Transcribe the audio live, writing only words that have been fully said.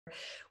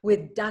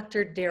with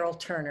Dr. Daryl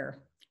Turner.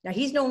 Now,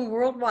 he's known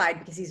worldwide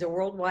because he's a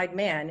worldwide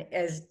man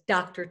as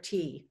Dr.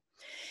 T.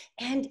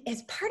 And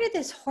as part of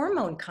this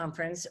hormone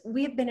conference,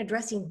 we have been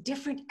addressing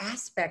different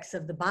aspects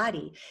of the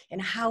body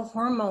and how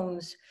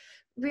hormones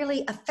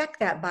really affect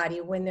that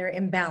body when they're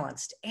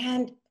imbalanced.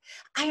 And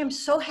I am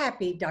so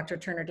happy, Dr.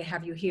 Turner, to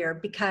have you here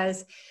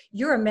because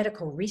you're a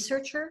medical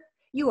researcher.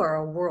 You are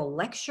a world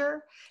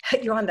lecturer.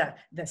 You're on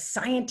the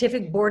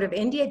scientific board of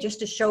India, just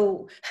to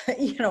show,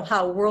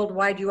 how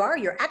worldwide you are.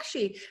 You're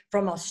actually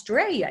from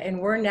Australia, and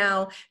we're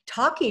now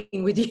talking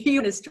with you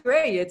in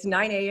Australia. It's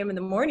 9 a.m. in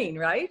the morning,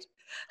 right?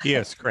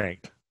 Yes,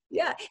 correct.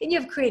 Yeah, and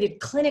you've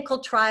created clinical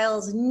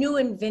trials, new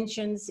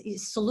inventions,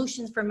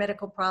 solutions for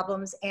medical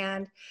problems,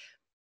 and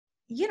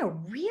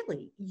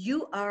really,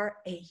 you are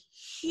a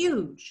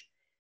huge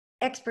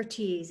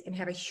expertise and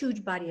have a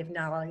huge body of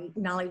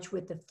knowledge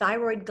with the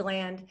thyroid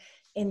gland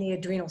and the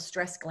adrenal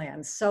stress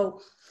glands.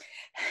 So,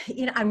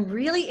 I'm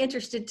really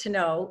interested to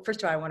know,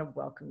 first of all, I want to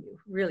welcome you,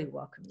 really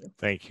welcome you.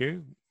 Thank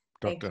you,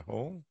 Dr. Thank you.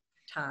 Hall.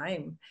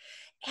 Time.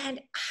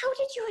 And how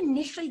did you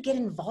initially get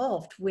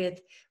involved with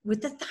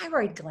the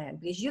thyroid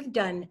gland? Because you've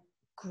done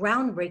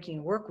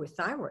groundbreaking work with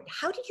thyroid.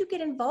 How did you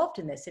get involved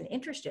in this and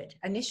interested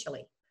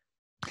initially?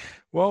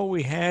 Well,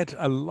 we had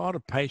a lot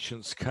of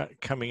patients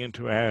coming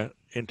into our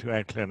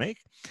clinic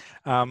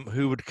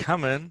who would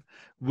come in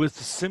with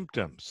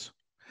symptoms.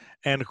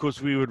 And of course,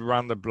 we would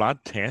run the blood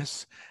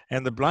tests,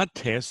 and the blood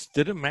tests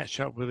didn't match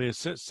up with their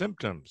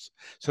symptoms.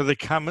 So they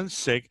come in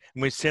sick,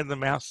 and we send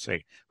them out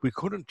sick. We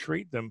couldn't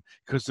treat them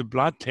because the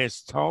blood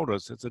tests told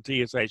us, it's a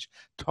TSH,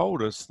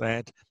 told us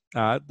that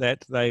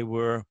they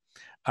were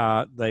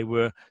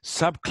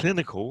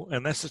subclinical,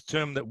 and that's a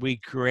term that we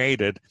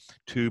created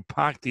to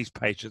park these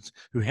patients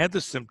who had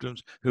the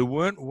symptoms, who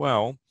weren't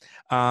well,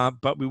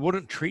 but we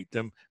wouldn't treat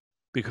them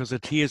because the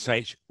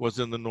TSH was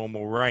in the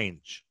normal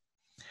range.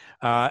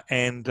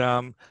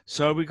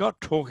 So we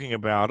got talking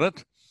about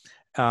it,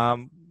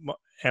 and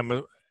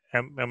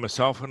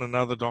myself and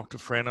another doctor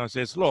friend, I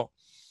says, look,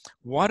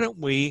 why don't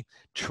we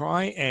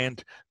try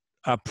and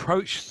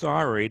approach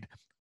thyroid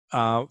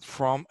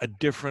from a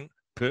different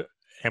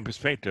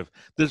perspective?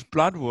 This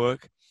blood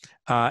work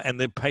and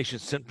the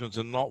patient's symptoms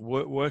are not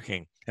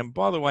working. And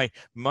by the way,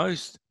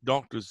 most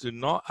doctors do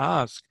not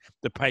ask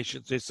the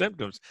patients their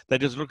symptoms. They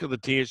just look at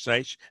the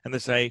TSH and they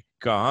say,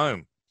 go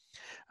home.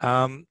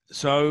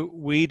 So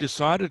we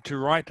decided to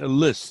write a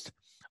list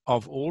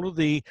of all of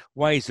the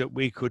ways that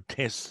we could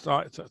test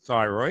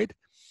thyroid,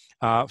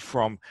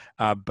 from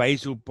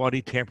basal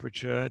body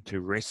temperature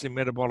to resting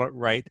metabolic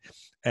rate,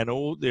 and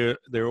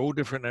they're all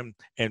different,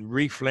 and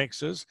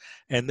reflexes.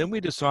 And then we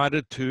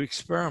decided to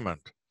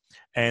experiment.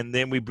 And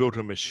then we built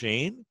a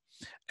machine,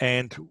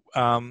 and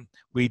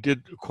we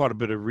did quite a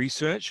bit of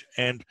research,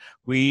 and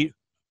we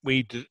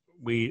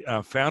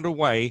found a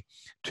way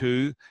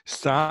to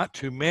start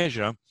to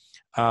measure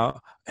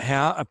how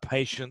a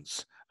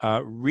patient's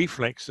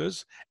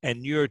reflexes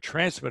and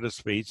neurotransmitter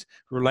speeds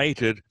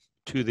related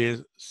to their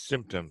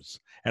symptoms,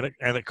 and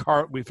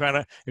we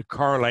found it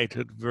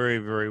correlated very,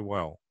 very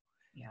well.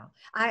 Yeah,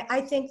 I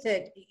think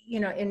that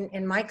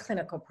in my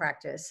clinical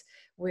practice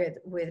with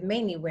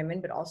mainly women,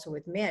 but also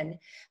with men,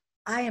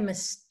 I am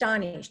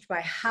astonished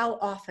by how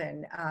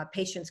often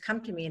patients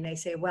come to me and they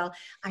say, well,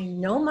 I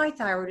know my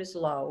thyroid is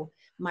low,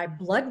 my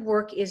blood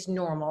work is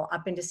normal,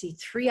 I've been to see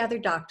 3 other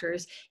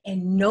doctors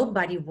and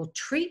nobody will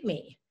treat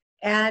me.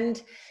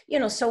 And,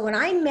 so when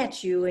I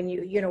met you and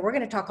we're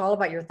going to talk all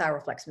about your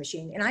Thyroflex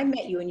machine, and I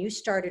met you and you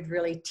started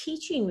really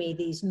teaching me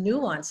these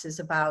nuances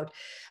about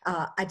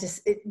a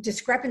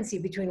discrepancy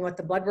between what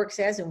the blood work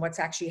says and what's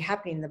actually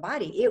happening in the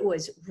body. It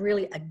was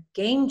really a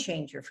game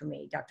changer for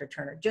me, Dr.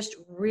 Turner, just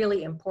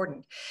really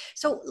important.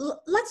 So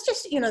let's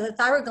just, the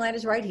thyroid gland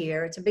is right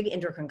here. It's a big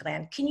endocrine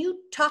gland. Can you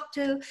talk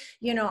to,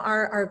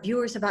 our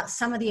viewers about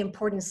some of the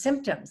important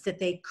symptoms that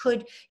they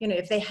could,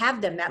 if they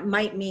have them, that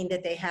might mean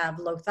that they have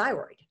low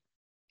thyroid?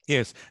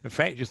 Yes, in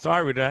fact, your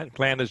thyroid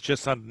gland is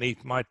just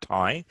underneath my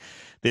tie.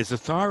 There's a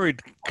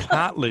thyroid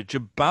cartilage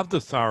above the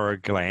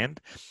thyroid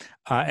gland,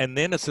 and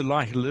then it's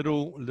like a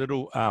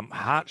little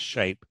heart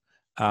shape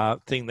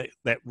thing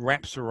that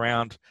wraps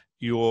around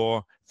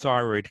your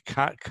thyroid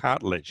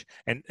cartilage,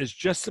 and it's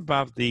just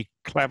above the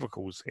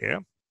clavicles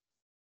here,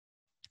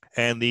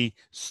 and the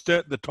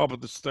top of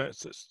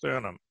the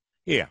sternum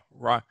here,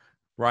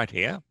 right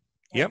here.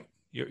 Yep,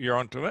 you're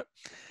onto it,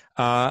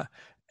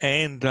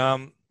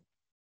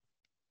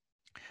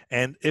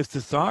 And if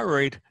the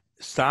thyroid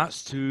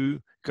starts to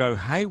go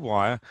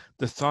haywire,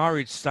 the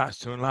thyroid starts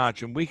to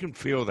enlarge, and we can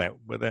feel that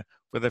with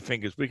our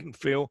fingers. We can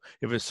feel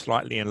if it's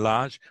slightly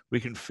enlarged. We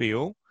can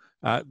feel.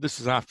 This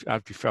is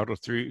after you felt a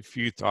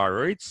few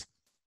thyroids.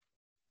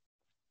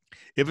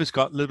 If it's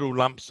got little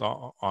lumps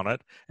on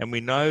it, and we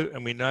know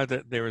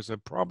that there is a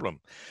problem,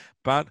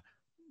 but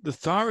the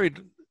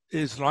thyroid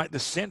is like the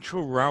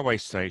central railway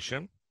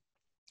station,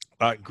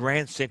 like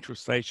Grand Central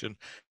Station,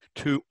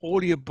 to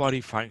all your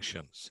body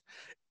functions.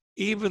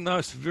 Even though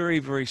it's very,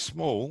 very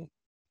small,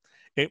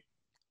 it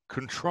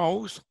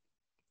controls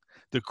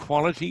the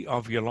quality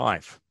of your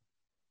life.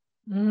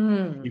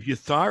 Mm. If your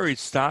thyroid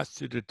starts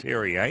to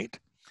deteriorate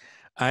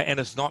and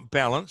it's not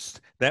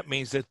balanced, that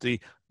means that the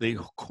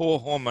core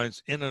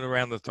hormones in and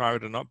around the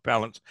thyroid are not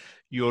balanced.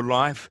 Your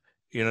life,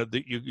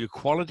 your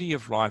quality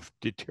of life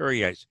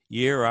deteriorates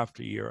year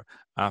after year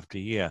after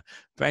year.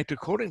 In fact,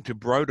 according to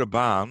Broda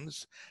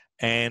Barnes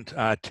and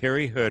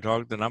Terry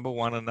Hertog, the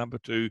 #1 and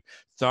 #2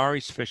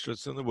 thyroid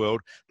specialists in the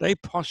world, they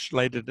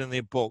postulated in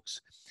their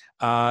books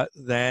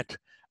that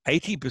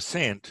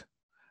 80%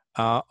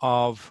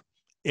 of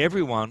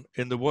everyone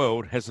in the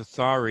world has a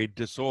thyroid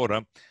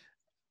disorder.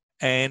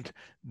 And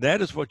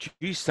that is what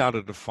you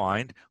started to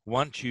find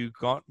once you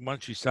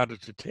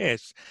started to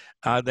test,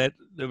 that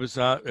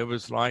it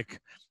was like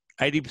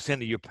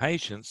 80% of your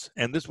patients,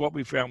 and this is what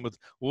we found with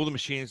all the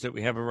machines that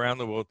we have around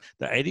the world,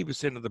 that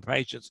 80% of the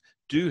patients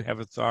do have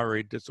a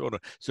thyroid disorder.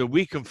 So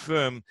we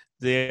confirm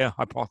their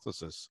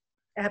hypothesis.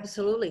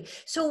 Absolutely.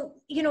 So,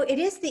 it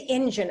is the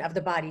engine of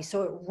the body.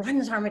 So it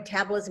runs our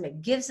metabolism,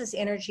 it gives us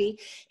energy.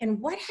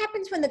 And what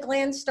happens when the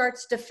gland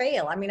starts to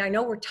fail? I mean, I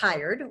know we're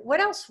tired.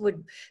 What else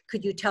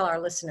could you tell our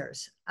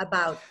listeners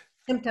about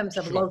symptoms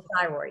of Sure. low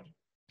thyroid?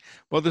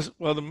 Well,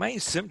 the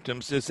main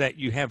symptoms is that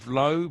you have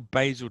low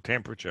basal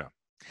temperature.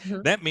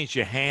 Mhm. That means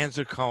your hands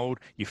are cold,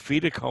 your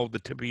feet are cold, the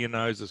tip of your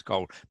nose is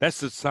cold. That's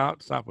to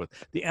start with.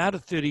 The outer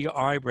third of your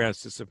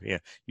eyebrows disappear.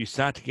 You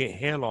start to get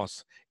hair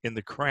loss in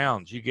the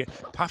crowns. You get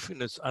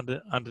puffiness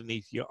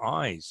underneath your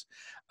eyes.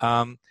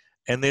 And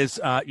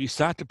you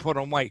start to put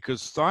on weight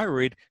because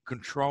thyroid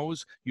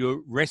controls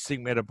your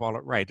resting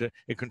metabolic rate.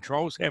 It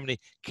controls how many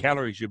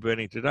calories you're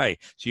burning today.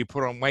 So you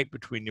put on weight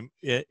between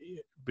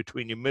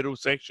your middle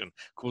section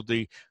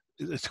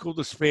it's called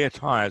the spare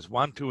tires,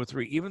 1, 2, or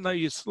 3. Even though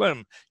you're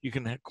slim, you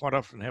can quite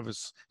often have a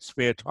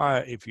spare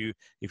tire if you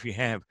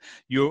have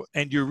your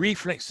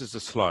reflexes are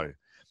slow.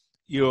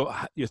 Your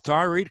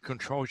thyroid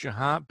controls your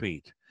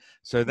heartbeat,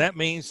 so that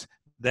means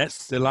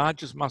that's the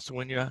largest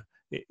muscle in your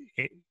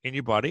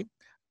body.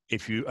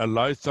 If you are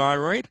low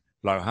thyroid,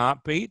 low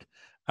heartbeat.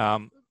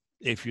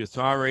 If your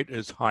thyroid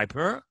is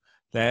hyper,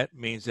 that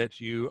means that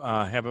you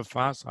have a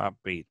fast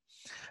heartbeat.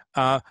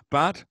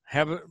 But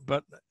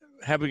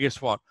guess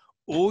what?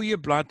 All your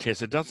blood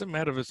tests, it doesn't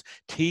matter if it's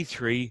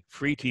T3,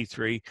 free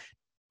T3,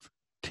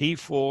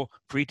 T4,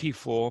 free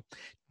T4,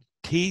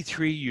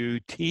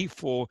 T3U,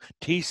 T4,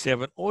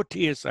 T7, or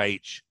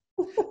TSH,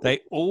 they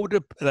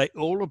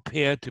all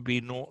appear to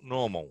be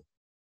normal.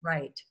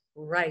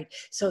 Right.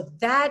 So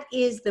that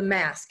is the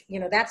mask.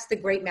 That's the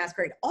great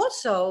masquerade.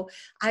 Also,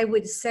 I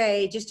would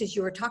say, just as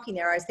you were talking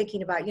there, I was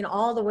thinking about,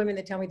 all the women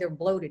that tell me they're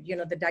bloated,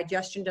 the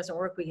digestion doesn't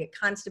work, we get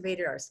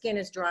constipated, our skin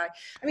is dry.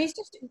 I mean, it's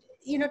just,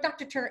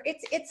 Dr. Turner,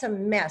 it's a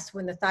mess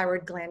when the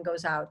thyroid gland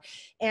goes out,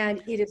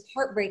 and it is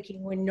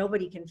heartbreaking when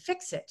nobody can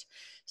fix it.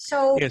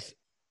 So, yes.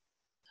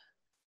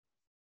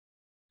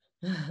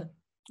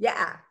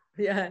 yeah.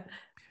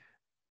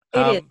 It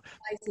is.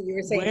 I see you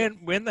were saying.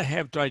 When they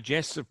have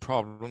digestive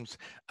problems,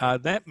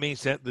 that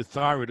means that the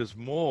thyroid is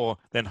more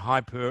than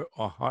hyper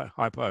or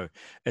hypo.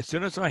 As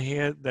soon as I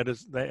hear that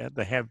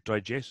they have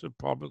digestive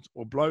problems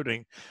or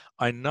bloating,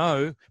 I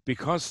know,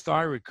 because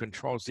thyroid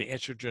controls the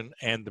estrogen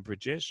and the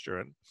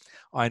progesterone,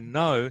 I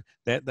know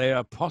that they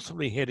are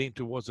possibly heading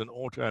towards an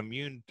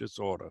autoimmune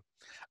disorder,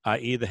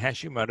 either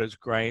Hashimoto's,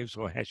 Graves,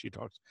 or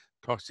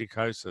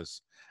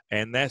Hashimoto's,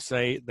 and that's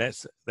a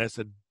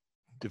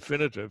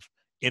definitive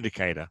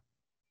indicator.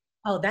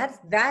 Oh,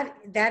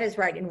 that is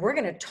right. And we're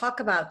going to talk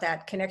about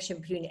that connection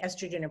between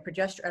estrogen and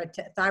progesterone,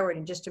 thyroid,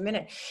 in just a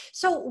minute.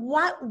 So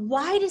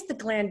why does the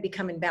gland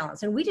become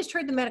imbalanced? And we just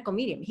heard the medical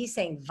medium. He's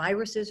saying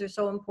viruses are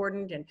so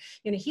important. And,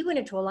 he went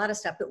into a lot of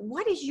stuff. But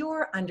what is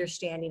your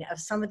understanding of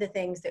some of the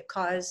things that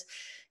cause,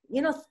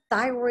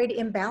 thyroid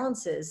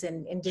imbalances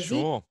and disease?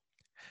 Sure.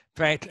 In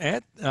fact,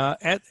 at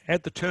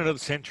the turn of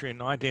the century in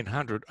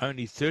 1900,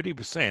 only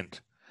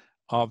 30%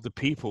 of the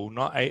people,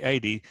 not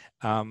 80,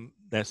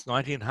 that's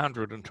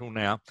 1900 until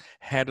now,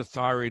 had a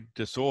thyroid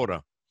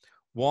disorder.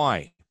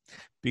 Why?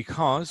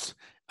 Because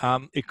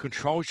it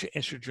controls your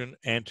estrogen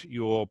and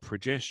your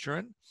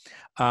progesterone,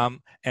 and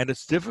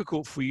it's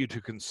difficult for you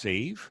to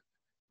conceive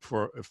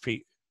for a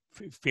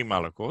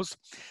female, of course.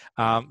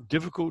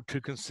 Difficult to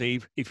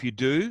conceive. If you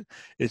do,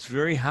 it's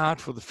very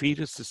hard for the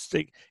fetus to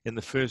stick in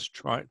the first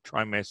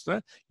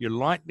trimester. You're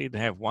likely to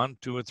have 1,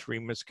 2, or 3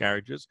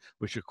 miscarriages,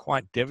 which are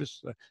quite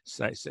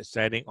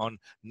devastating on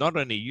not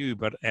only you,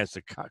 but as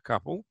a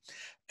couple.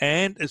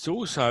 And it's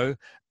also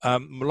a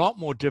lot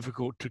more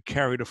difficult to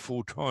carry the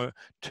full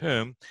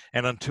term.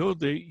 And until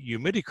the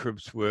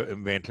humidicribs were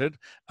invented,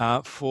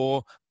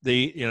 for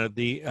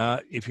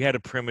if you had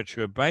a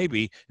premature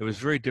baby, it was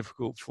very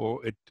difficult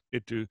for it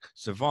to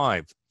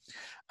survive.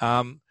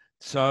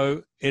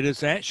 So it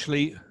is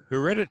actually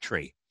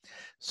hereditary.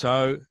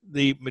 So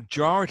the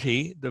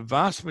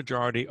vast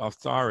majority of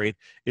thyroid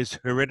is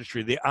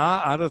hereditary. There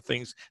are other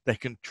things that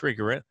can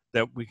trigger it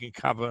that we can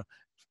cover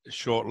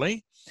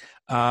shortly,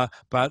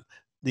 but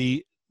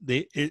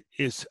it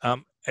is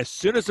as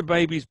soon as the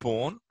baby's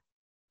born,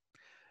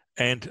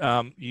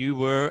 and you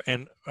were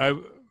an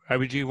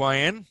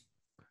OBGYN,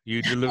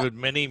 you delivered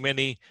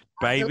many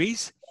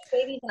babies.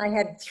 babies, and I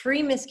had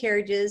 3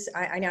 miscarriages.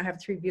 I now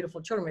have 3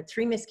 beautiful children, but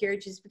 3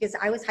 miscarriages because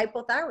I was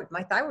hypothyroid.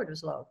 My thyroid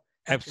was low.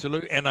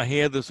 Absolutely. And I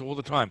hear this all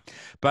the time.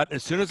 But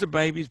as soon as a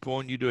baby's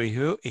born, you do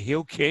a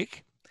heel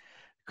kick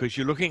because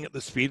you're looking at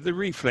the speed of the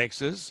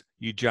reflexes,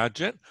 you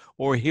judge it,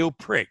 or a heel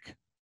prick.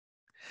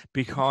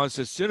 Because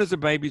as soon as a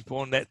baby's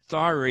born, that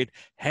thyroid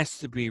has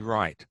to be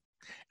right.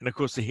 And of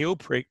course, the heel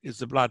prick is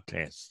the blood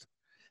test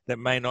that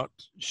may not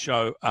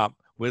show up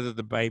whether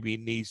the baby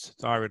needs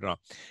thyroid or not.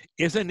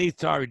 If they need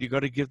thyroid, you've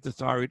got to give the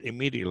thyroid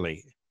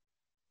immediately.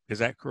 Is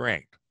that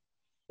correct?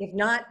 If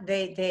not,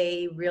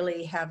 they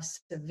really have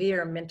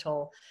severe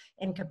mental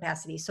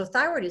incapacity. So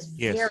thyroid is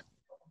very Yes.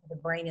 important for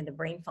the brain and the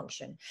brain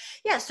function.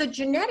 Yeah, so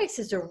genetics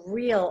is a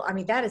real, I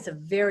mean, that is a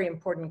very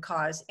important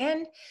cause.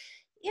 And,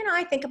 you know,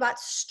 I think about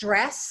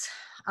stress.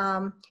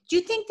 Do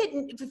you think that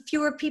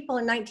fewer people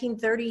in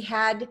 1930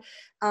 had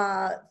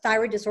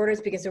thyroid disorders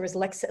because there was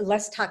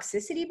less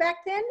toxicity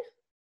back then?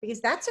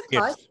 Because that's a cause.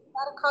 Yes. Is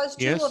that a cause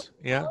too? Yes.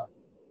 Yeah.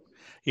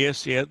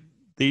 Yes. Yeah.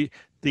 The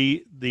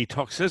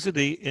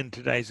toxicity in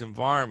today's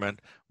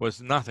environment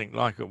was nothing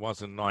like it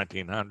was in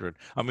 1900.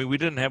 I mean, we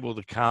didn't have all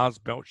the cars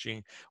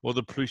belching, all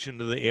the pollution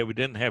to the air. We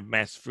didn't have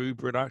mass food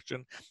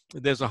production.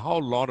 There's a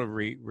whole lot of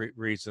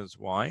reasons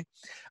why.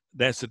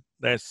 That's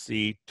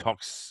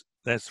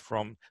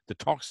from the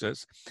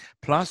toxins,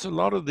 plus a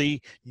lot of the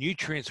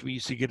nutrients we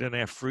used to get in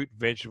our fruit,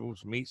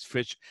 vegetables, meats,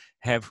 fish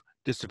have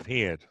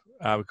disappeared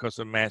because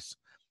of mass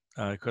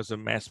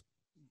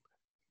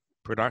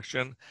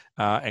production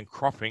and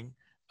cropping,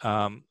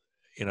 2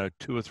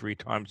 or 3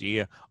 times a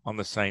year on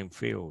the same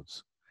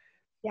fields.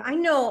 Yeah, I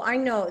know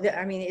that,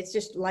 I mean, it's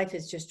just, life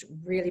has just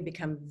really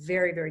become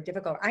very, very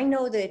difficult. I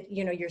know that,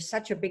 you know, you're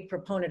such a big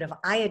proponent of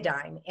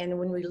iodine, and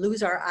when we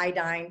lose our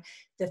iodine,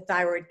 the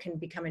thyroid can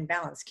become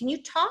imbalanced. Can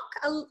you talk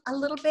a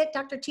little bit,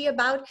 Dr. T,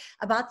 about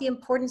the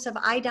importance of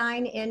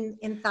iodine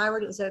in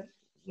thyroid? Is a,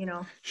 you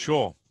know.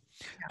 Sure.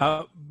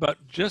 But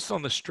just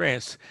on the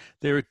stress,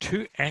 there are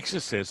 2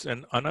 axes,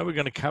 and I know we're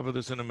going to cover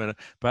this in a minute,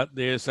 but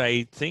there's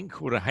a thing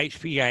called a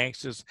HPA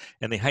axis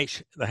and the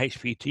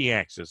HPT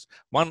axis.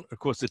 One, of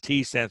course, the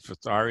T stands for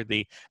thyroid,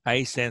 the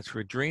A stands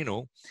for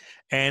adrenal,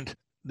 and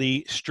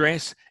the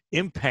stress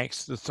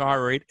impacts the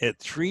thyroid at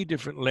 3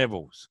 different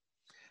levels.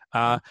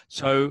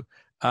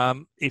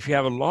 If you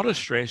have a lot of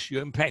stress,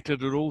 you're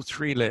impacted at all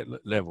 3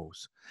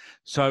 levels.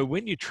 So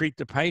when you treat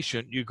the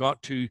patient, you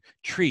got to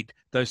treat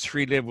those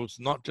 3 levels,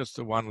 not just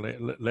the one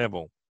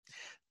level.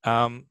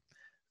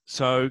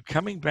 So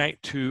coming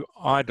back to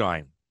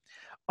iodine.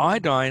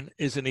 Iodine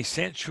is an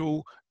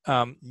essential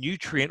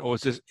nutrient, or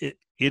it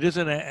is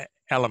an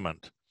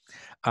element.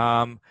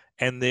 And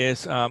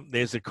there's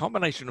a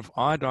combination of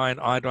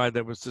iodine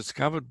that was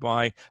discovered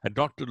by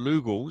Dr.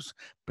 Lugels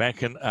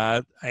back in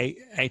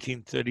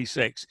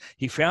 1836.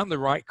 He found the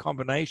right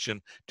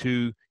combination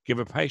to give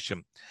a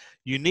patient.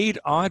 You need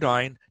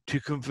iodine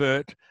to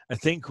convert a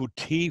thing called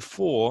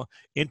T4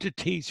 into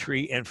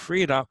T3 and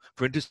free it up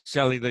for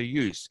intercellular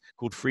use,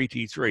 called free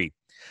T3.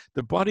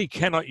 The body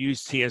cannot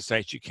use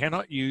TSH, you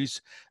cannot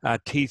use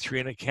T3,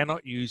 and it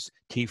cannot use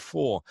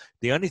T4.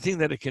 The only thing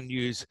that it can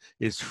use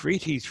is free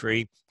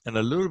T3 and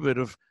a little bit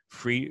of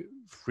free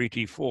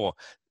T4.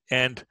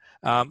 And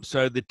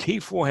so the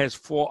T4 has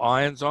 4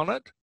 ions on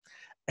it,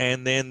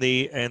 and then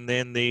the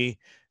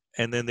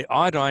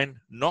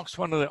iodine knocks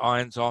one of the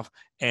ions off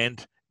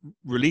and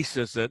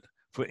releases it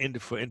for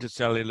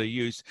intercellular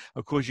use.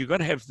 Of course, you've got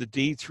to have the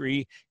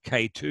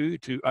D3K2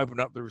 to open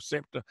up the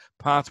receptor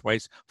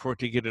pathways for it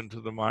to get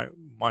into the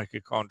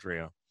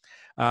mitochondria.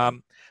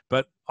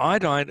 But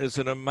iodine is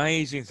an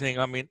amazing thing.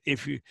 I mean,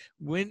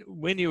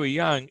 when you were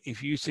young,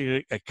 if you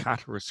see a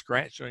cut or a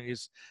scratch on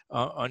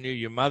you,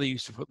 your mother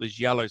used to put this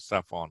yellow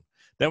stuff on.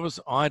 That was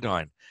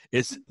iodine.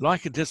 It's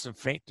like a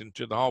disinfectant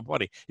to the whole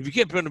body. If you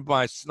get bitten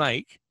by a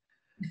snake,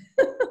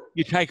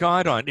 you take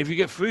iodine. If you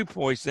get food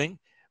poisoning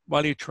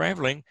while you're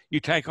traveling, you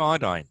take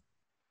iodine,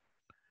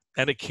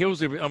 and it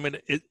kills everything. I mean,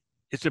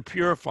 it's a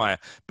purifier,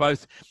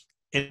 both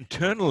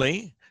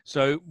internally.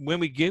 So when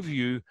we give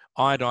you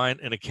iodine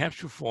in a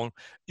capsule form,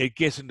 it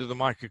gets into the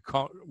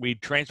we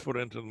transport it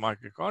into the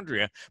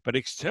mitochondria, but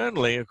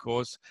externally, of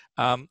course,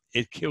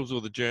 it kills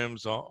all the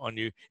germs on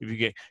you if you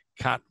get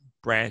cut,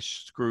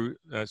 brash,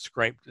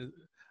 scraped,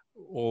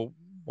 or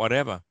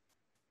whatever.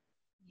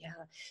 Yeah.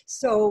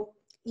 So,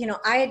 you know,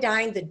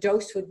 iodine, the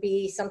dose would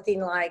be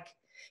something like,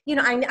 you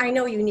know, I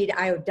know you need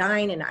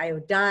iodine and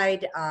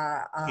iodide.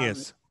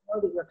 Yes. I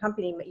know that your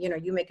company, you know,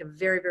 you make a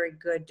very, very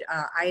good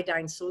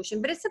iodine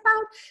solution, but it's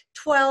about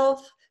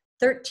 12,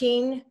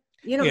 13,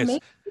 you know, Yes.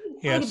 maybe.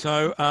 Yeah.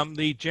 So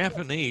the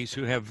Japanese,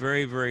 who have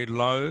very, very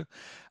low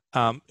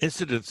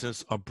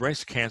incidences of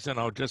breast cancer, and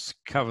I'll just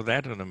cover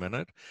that in a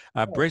minute.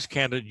 Breast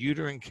cancer,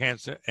 uterine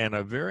cancer, and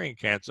ovarian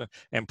cancer,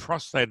 and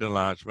prostate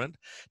enlargement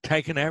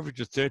take an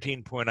average of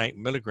 13.8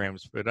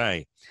 milligrams per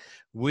day.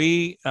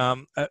 We,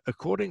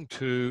 according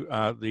to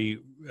the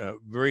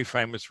very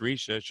famous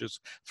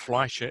researchers,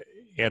 Fleischer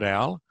et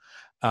al.,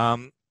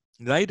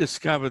 they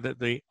discovered that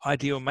the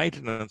ideal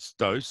maintenance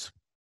dose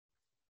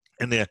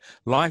in their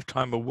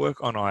lifetime of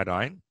work on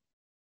iodine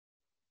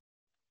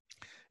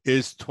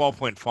is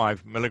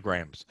 12.5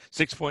 milligrams,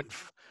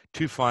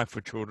 6.25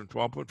 for children,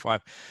 12.5.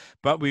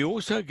 But we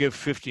also give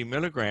 50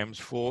 milligrams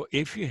for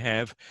if you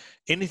have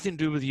anything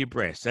to do with your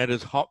breast, that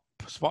is hot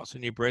spots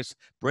in your breast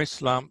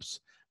lumps.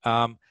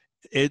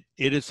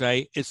 It's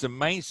the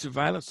main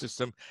surveillance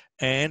system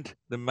and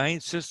the main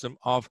system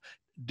of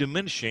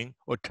diminishing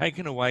or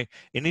taking away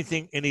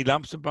any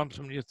lumps and bumps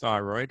from your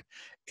thyroid,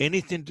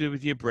 anything to do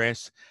with your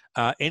breast,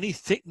 any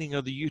thickening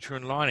of the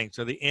uterine lining.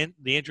 So the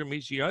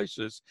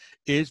endometriosis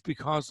is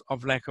because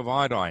of lack of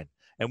iodine,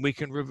 and we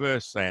can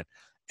reverse that.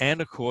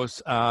 And of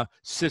course,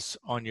 cysts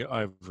on your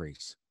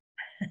ovaries.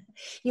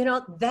 You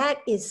know, that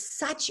is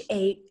such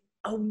a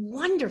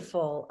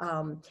wonderful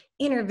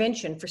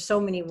intervention for so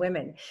many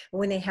women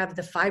when they have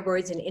the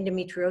fibroids and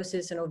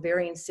endometriosis and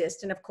ovarian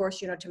cyst, and of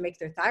course, you know, to make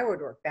their thyroid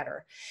work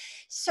better.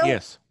 So,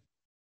 yes,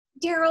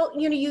 Daryl,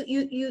 you know,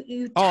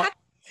 you touched.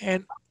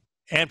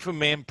 And for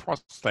men,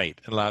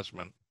 prostate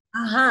enlargement.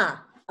 Yes.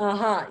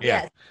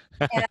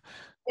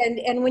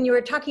 And when you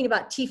were talking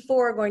about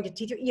T4 going to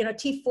T3, you know,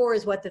 T4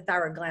 is what the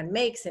thyroid gland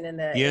makes, and in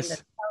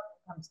the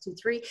comes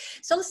T3.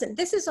 So listen,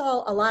 this is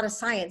all a lot of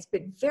science,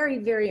 but very,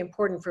 very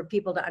important for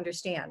people to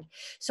understand.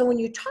 So when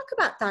you talk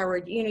about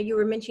thyroid, you know, you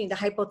were mentioning the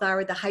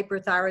hypothyroid, the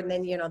hyperthyroid, and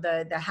then, you know,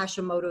 the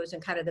Hashimoto's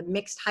and kind of the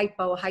mixed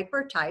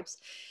hyper types.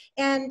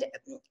 And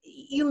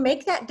you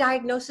make that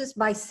diagnosis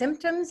by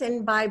symptoms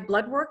and by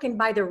blood work and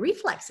by the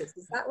reflexes.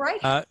 Is that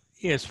right?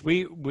 Yes,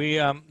 we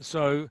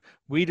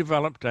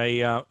developed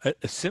a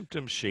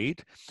symptom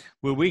sheet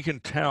where we can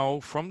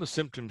tell from the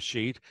symptom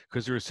sheet,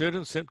 because there are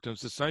certain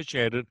symptoms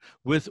associated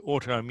with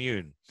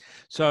autoimmune.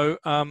 So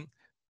I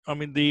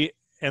mean the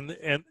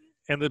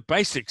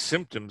basic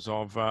symptoms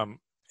of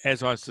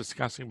as I was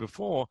discussing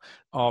before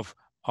of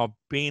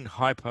being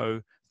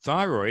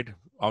hypothyroid.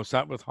 I'll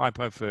start with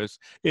hypo first,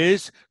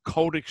 is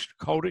cold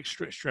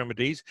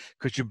extremities,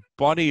 because your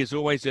body is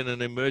always in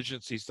an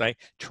emergency state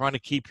trying to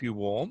keep you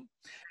warm,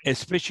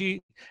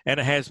 especially, and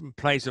it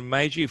plays a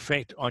major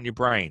effect on your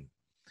brain.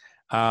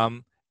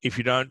 If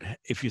your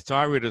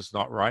thyroid is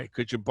not right,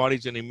 because your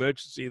body's in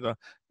emergency the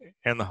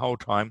whole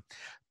time.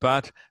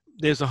 But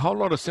there's a whole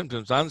lot of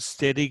symptoms: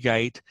 unsteady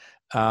gait,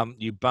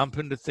 you bump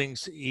into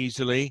things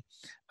easily,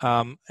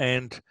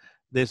 and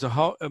there's a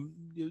whole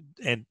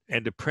and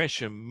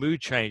depression, mood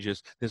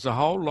changes. There's a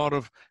whole lot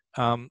of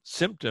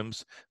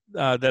symptoms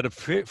that are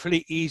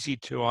fairly easy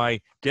to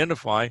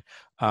identify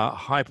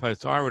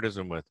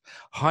hypothyroidism with.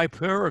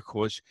 Hyper, of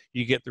course,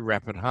 you get the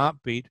rapid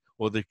heartbeat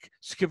or the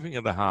skipping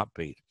of the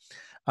heartbeat.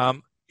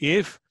 And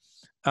you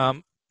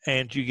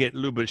get a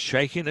little bit of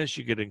shakiness,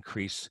 you get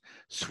increased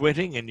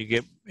sweating, and you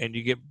get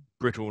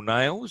brittle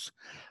nails.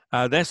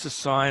 That's a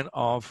sign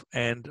of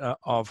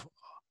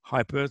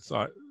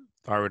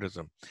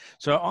hyperthyroidism.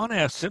 So on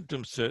our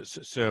symptom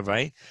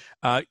survey,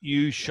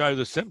 you show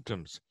the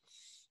symptoms.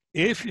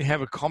 If you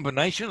have a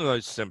combination of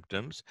those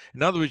symptoms,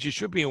 in other words, you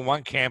should be in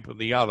one camp or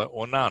the other,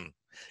 or none.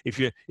 If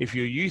you're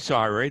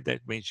euthyroid,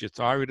 that means your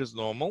thyroid is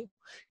normal.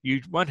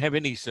 You won't have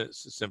any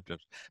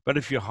symptoms. But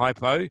if you're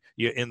hypo,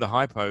 you're in the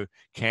hypo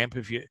camp.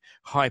 If you're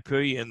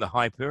hyper, you're in the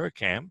hyper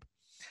camp.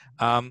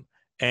 And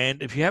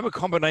if you have a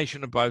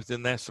combination of both,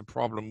 then that's the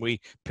problem. We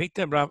picked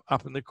them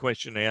up in the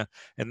questionnaire,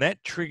 and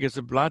that triggers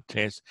a blood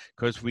test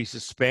because we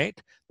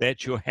suspect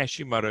that your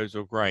Hashimoto's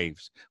or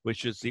Graves',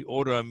 which is the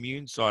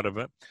autoimmune side of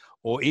it,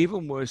 or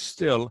even worse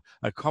still,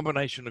 a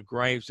combination of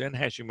Graves' and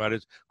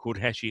Hashimoto's called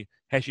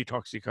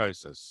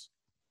hashitoxicosis.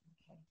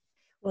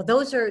 Well,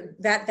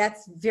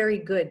 that's very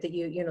good that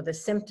you know the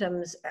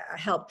symptoms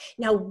help.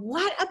 Now,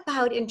 what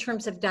about in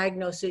terms of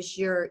diagnosis?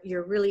 You're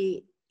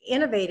really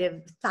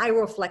innovative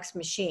Thyroflex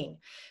machine,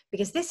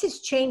 because this has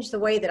changed the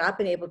way that I've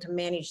been able to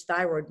manage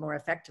thyroid more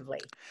effectively.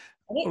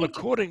 Well,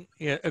 according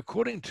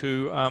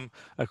to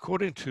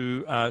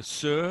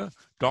Sir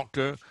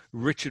Dr.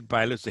 Richard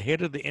Bayliss, the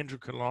head of the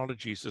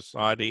Endocrinology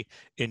Society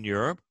in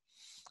Europe,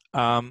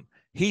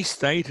 he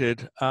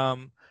stated at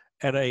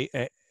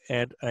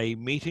a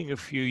meeting a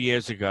few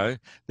years ago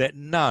that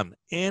none,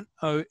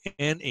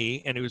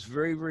 N-O-N-E, and he was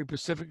very, very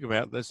specific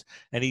about this,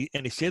 and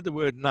he said the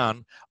word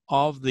none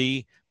of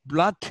the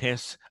blood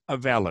tests are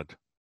valid.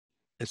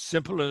 As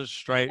simple as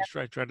straight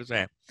as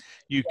that.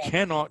 You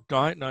cannot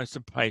diagnose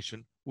a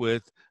patient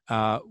with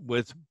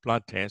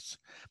blood tests.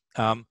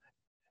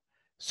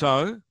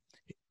 So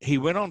he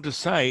went on to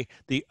say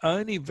the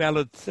only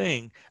valid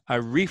thing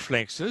are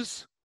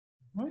reflexes,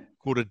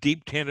 called a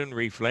deep tendon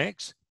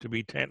reflex, to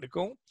be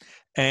technical,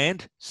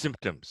 and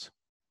symptoms.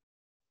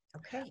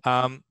 Okay.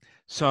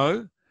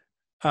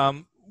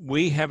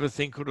 We have a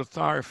thing called a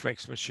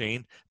Thyroflex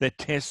machine that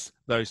tests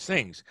those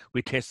things.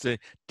 We test the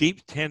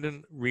deep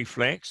tendon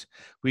reflex.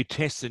 We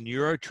test the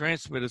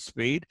neurotransmitter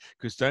speed,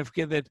 because don't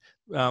forget that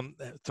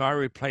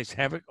thyroid plays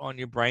havoc on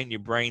your brain.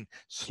 Your brain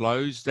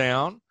slows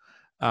down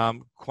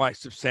quite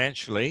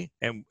substantially,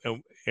 and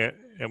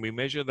we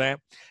measure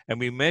that. And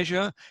we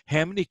measure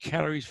how many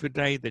calories per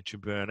day that you're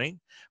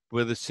burning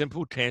with a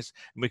simple test.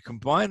 And we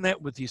combine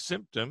that with your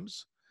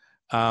symptoms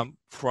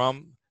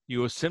from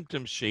your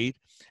symptom sheet,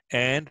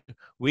 and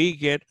we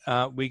get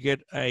a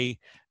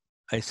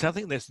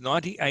something that's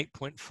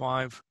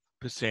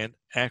 98.5%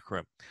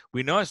 accurate.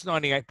 We know it's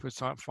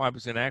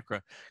 98.5%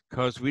 accurate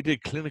because we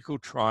did clinical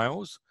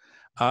trials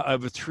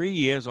over 3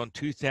 years on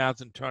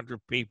 2,200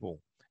 people,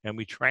 and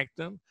we tracked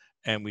them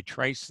and we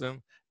traced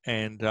them,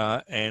 and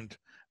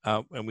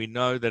we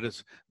know that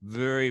it's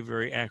very,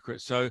 very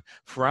accurate. So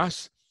for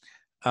us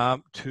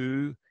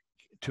to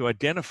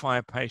identify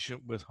a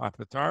patient with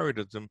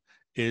hypothyroidism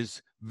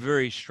is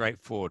very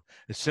straightforward.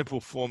 A simple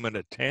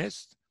 4-minute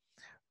test.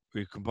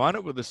 We combine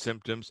it with the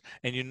symptoms,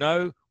 and you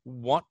know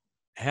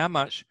how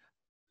much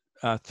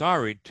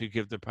thyroid to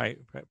give the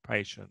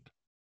patient.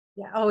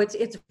 Yeah. Oh,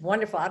 it's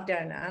wonderful. I've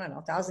done, I don't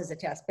know, thousands of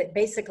tests, but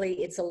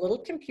basically it's a little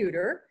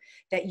computer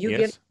that you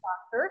give the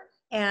doctor.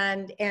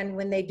 And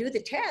when they do the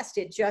test,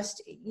 it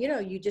just,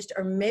 you just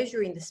are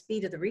measuring the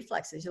speed of the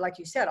reflexes. Like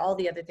you said, all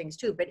the other things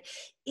too, but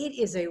it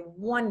is a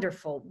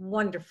wonderful,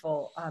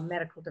 wonderful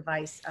medical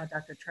device,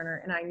 Dr.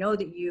 Turner. And I know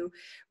that you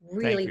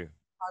really put your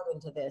heart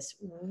into this,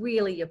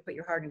 you put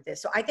your heart into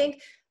this. So I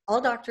think all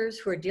doctors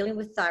who are dealing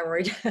with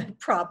thyroid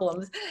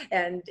problems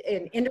and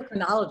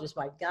endocrinologists,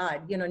 my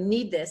God,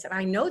 need this. And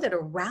I know that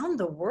around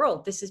the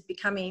world, this is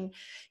becoming,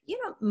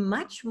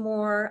 much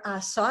more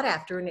sought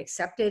after and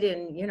accepted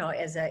and,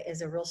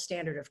 as a real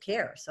standard of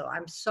care. So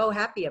I'm so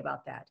happy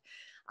about that.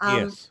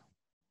 Yes.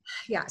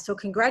 Yeah. So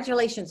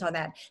congratulations on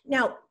that.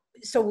 Now,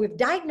 so we've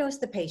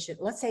diagnosed the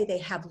patient. Let's say they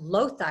have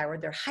low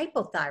thyroid, they're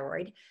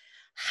hypothyroid.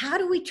 How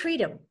do we treat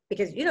them?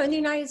 Because, in the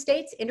United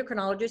States,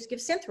 endocrinologists give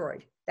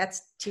Synthroid.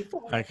 That's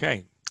T4.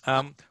 Okay.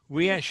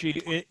 We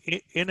actually,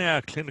 in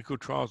our clinical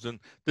trials, and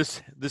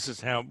this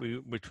is how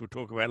which we'll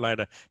talk about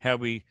later, how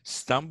we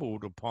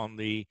stumbled upon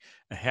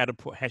how to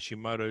put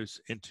Hashimoto's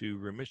into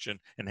remission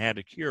and how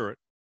to cure it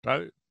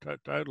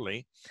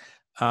totally.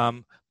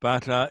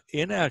 But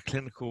in our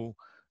clinical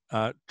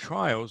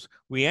trials,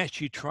 we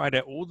actually tried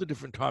out all the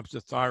different types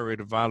of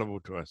thyroid available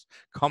to us.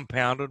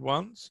 Compounded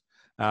ones,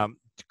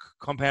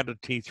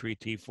 compounded T3,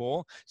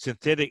 T4,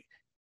 synthetic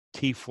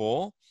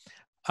T4,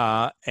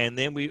 and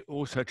then we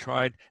also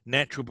tried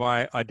natural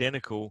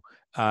bioidentical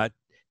T1,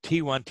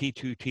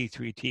 T2,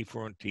 T3,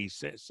 T4, and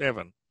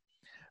T7,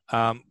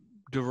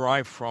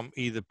 derived from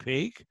either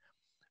pig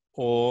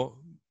or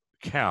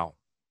cow,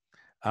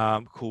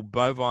 called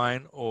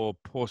bovine or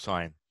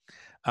porcine.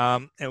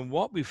 And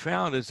what we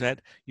found is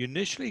that you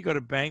initially got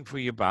a bang for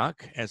your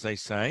buck, as they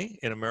say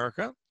in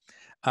America,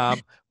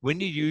 when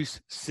you use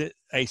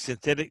a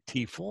synthetic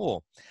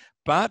T4,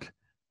 but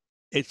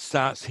it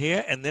starts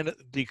here and then it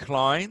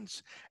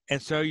declines,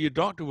 and so your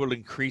doctor will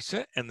increase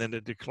it and then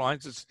it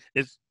declines.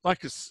 It's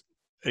like a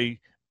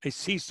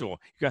seesaw. You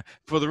go,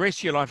 for the rest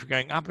of your life, you're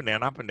going up and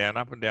down, up and down,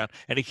 up and down,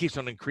 and it keeps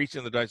on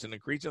increasing the dose and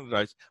increasing the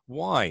dose.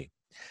 Why?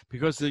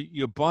 Because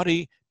your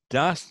body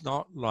does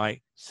not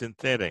like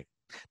synthetic.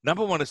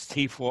 Number one is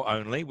T4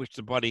 only, which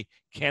the body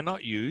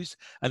cannot use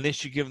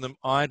unless you give them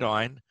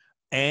iodine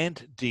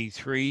and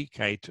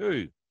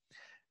D3K2.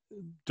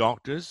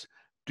 Doctors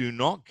do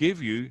not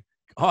give you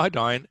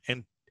iodine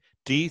and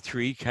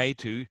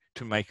D3K2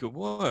 to make it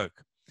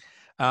work.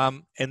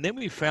 And then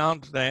we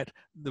found that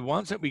the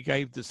ones that we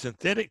gave the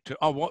synthetic to,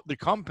 the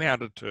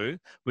compounded to,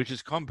 which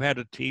is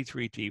compounded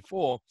T3,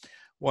 T4,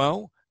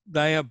 well,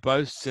 they are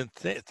both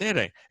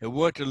synthetic. It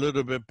worked a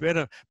little bit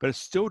better, but it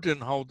still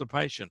didn't hold the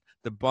patient.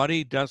 The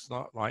body does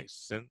not like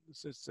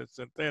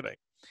synthetic.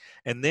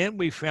 And then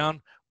we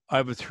found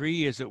over 3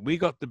 years that we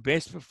got the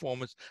best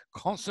performance,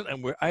 constant,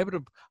 and we're able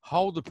to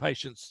hold the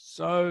patients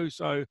so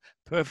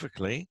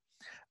perfectly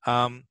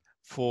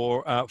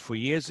for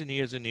years and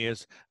years and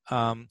years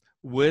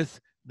with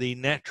the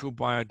natural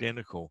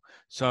bioidentical.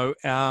 So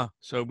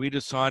we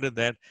decided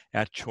that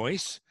our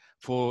choice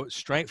for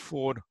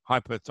straightforward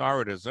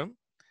hypothyroidism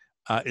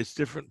is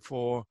different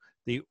for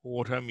the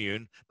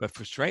autoimmune, but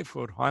for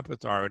straightforward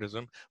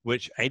hypothyroidism,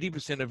 which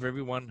 80% of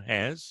everyone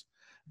has,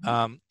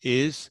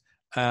 is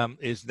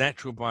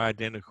natural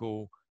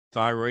bioidentical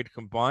thyroid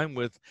combined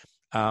with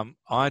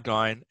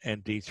iodine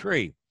and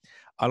D3.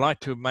 I like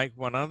to make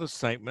one other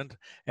statement,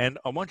 and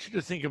I want you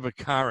to think of a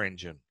car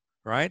engine,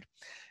 right?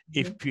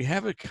 If you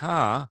have a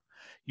car,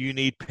 you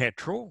need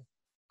petrol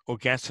or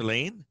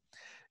gasoline,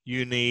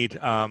 you need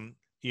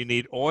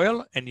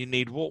oil, and you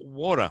need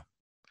water,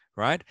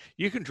 right?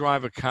 You can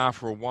drive a car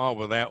for a while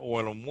without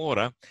oil and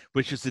water,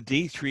 which is the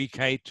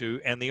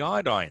D3K2 and the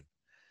iodine.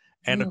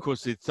 And of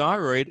course, the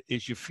thyroid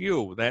is your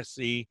fuel. That's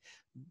your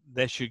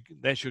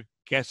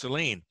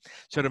gasoline.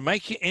 So to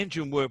make your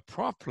engine work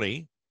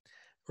properly,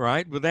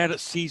 right, without it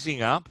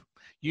seizing up,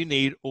 you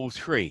need all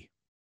three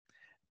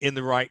in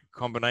the right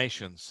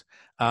combinations.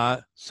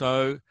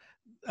 So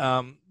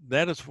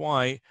that is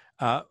why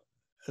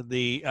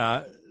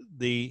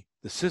the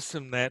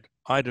system that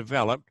I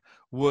developed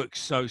works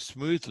so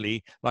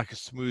smoothly, like a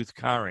smooth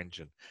car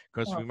engine,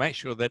 because we make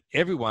sure that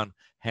everyone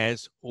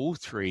has all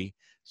three,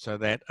 so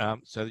that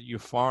you're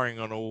firing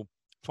on all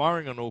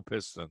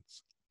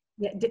pistons.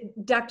 Yeah,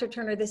 Dr.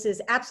 Turner, this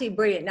is absolutely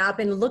brilliant. Now, I've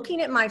been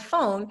looking at my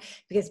phone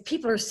because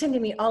people are sending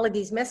me all of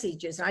these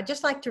messages. And I'd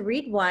just like to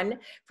read one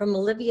from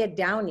Olivia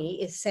Downey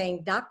is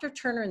saying, Dr.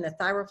 Turner and the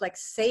Thyroflex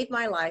saved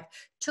my life,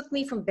 took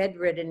me from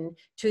bedridden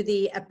to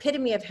the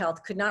epitome of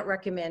health, could not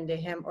recommend to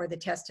him or the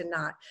test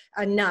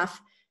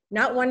enough.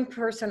 Not one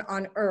person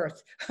on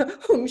earth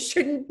whom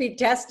shouldn't be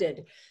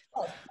tested.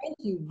 Oh, thank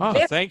you. Oh,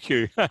 Very thank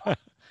you.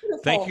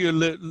 Thank beautiful. you,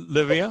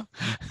 Olivia.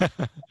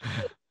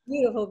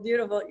 Beautiful,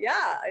 beautiful.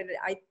 Yeah,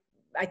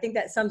 I think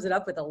that sums it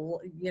up with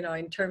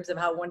in terms of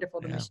how wonderful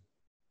the Yeah. machine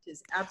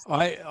is.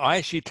 Absolutely. I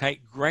actually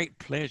take great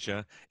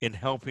pleasure in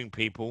helping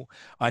people.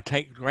 I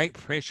take great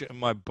pleasure in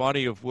my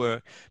body of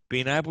work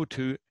being able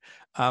to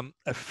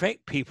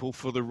affect people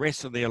for the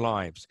rest of their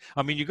lives.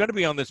 I mean, you've got to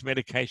be on this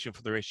medication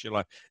for the rest of your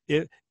life.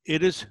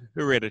 It is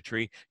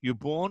hereditary. You're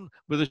born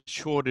with a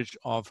shortage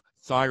of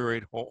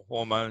thyroid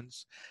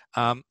hormones,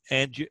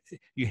 and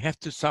you have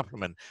to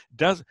supplement.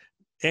 Does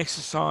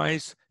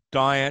exercise,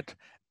 diet,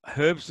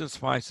 herbs and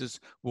spices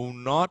will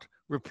not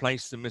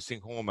replace the missing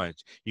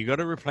hormones. You got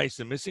to replace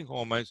the missing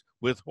hormones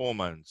with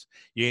hormones.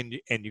 And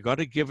you got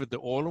to give it the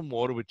oil and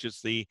water, which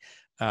is the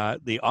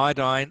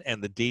iodine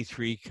and the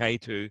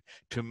D3K2,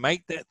 to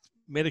make that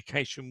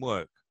medication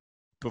work,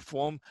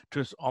 perform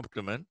to its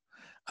optimum.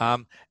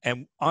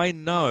 And I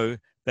know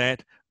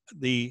that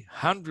the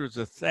hundreds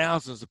of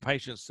thousands of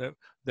patients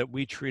that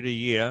we treat a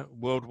year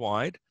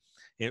worldwide,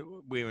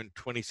 we're in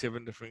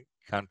 27 different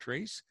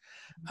countries,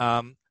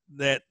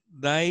 that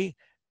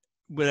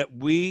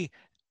we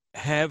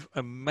have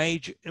a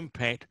major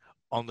impact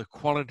on the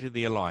quality of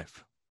their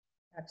life.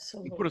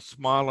 Absolutely. You put a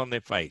smile on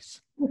their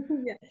face.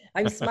 Yeah,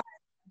 I'm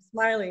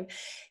smiling.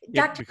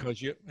 Yeah, Dr.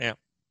 because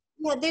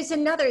Yeah, there's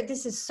another,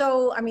 this is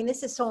so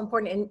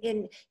important.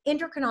 In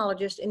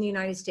endocrinologists in the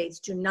United States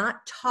do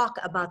not talk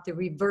about the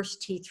reverse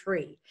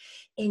T3.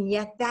 And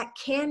yet that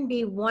can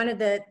be one of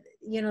the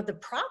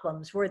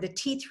problems where the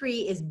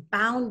T3 is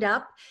bound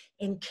up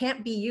and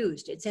can't be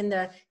used. It's in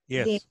the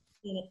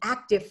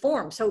active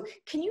form. So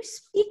can you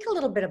speak a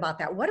little bit about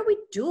that? What do we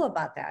do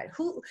about that?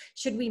 Who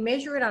should we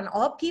measure it on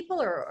all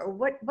people, or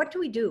what do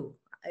we do?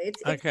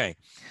 Okay.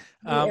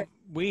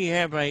 We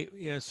have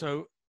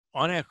so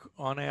on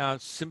our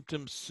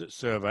symptoms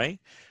survey,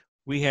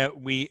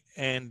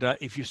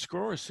 if you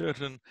score a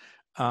certain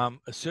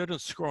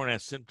score on our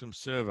symptom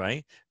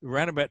survey,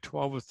 around about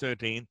 12 or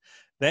 13,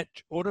 that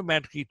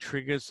automatically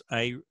triggers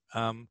a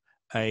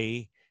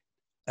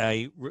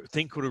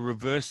thing called a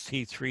reverse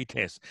T3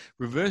 test.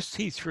 Reverse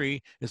T3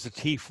 is a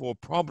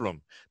T4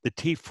 problem. The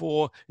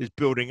T4 is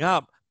building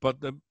up, but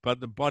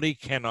the body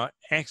cannot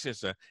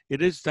access it.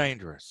 It is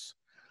dangerous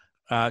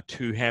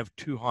to have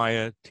too high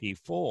a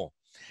T4,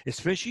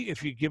 especially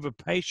if you give a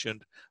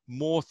patient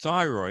more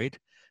thyroid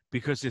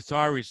because their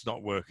thyroid is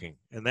not working,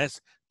 and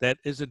that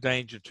is a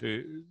danger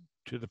to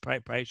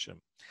the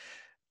patient.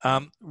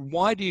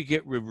 Why do you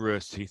get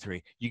reverse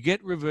T3? You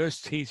get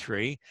reverse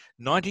T3,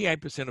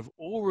 98% of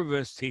all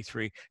reverse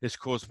T3 is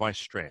caused by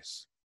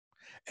stress.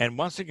 And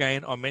once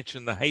again, I'll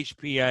mention the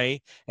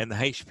HPA and the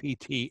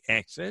HPT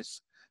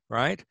axis,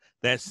 right?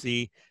 That's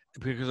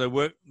because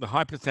the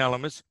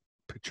hypothalamus,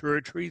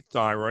 pituitary,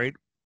 thyroid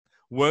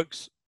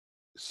works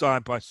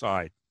side by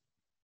side.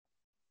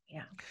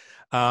 Yeah.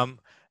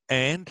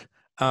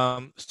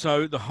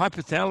 So the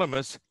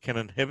hypothalamus can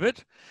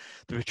inhibit,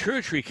 the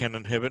pituitary can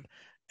inhibit,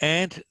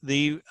 and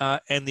the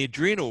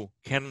adrenal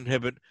can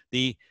inhibit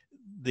the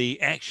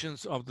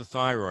actions of the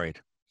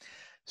thyroid.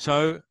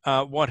 So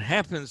what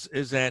happens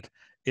is that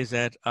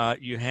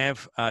you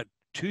have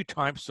two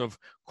types of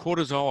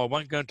cortisol. I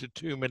won't go into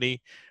too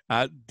many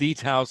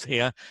details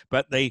here,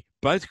 but they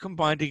both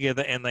combine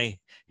together and they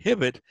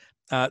inhibit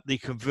the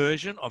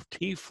conversion of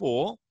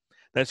T4,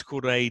 that's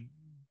called a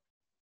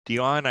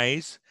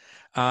deionase,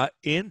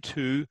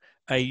 into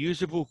a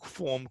usable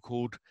form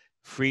called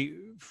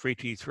free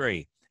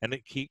T3, and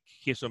it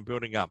keeps on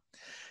building up.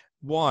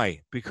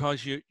 Why?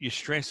 Because your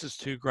stress is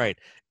too great.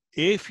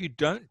 If you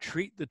don't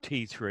treat the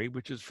T3,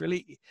 which is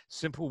fairly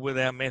simple with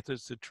our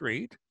methods to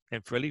treat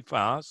and fairly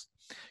fast,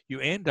 you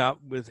end up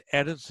with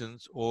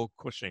Addison's or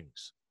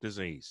Cushing's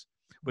disease,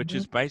 which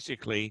is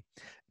basically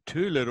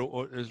too little,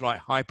 or is like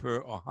hyper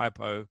or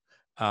hypo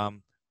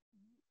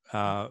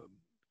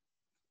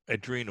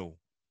adrenal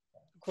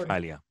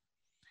failure.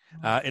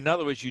 In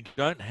other words, you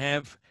don't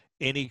have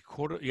any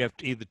cortisol. You have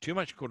either too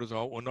much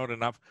cortisol or not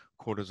enough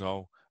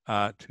cortisol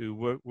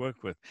to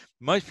work with.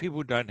 Most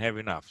people don't have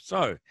enough.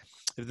 So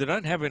if they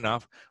don't have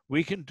enough,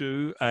 we can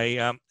do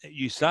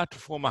you start to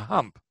form a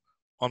hump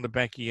on the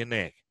back of your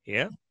neck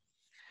here.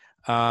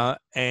 So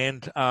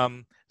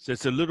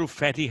it's a little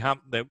fatty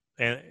hump that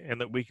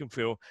we can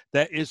feel.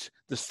 That is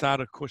the start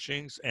of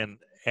Cushing's and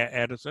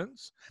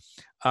Addison's.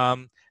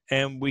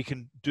 And we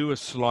can do a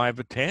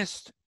saliva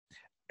test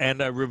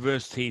and a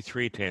reverse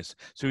T3 test.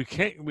 So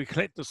we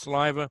collect the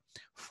saliva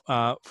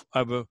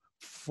over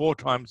 4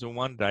 times in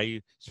one day.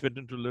 You spit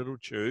into a little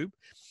tube,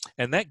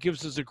 and that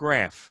gives us a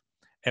graph.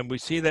 And we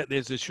see that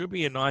there should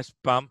be a nice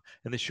bump,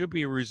 and there should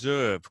be a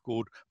reserve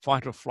called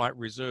fight or flight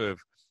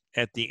reserve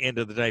at the end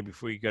of the day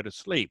before you go to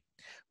sleep.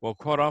 Well,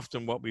 quite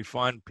often what we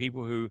find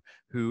people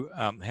who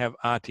have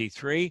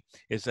RT3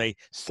 is they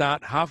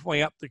start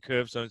halfway up the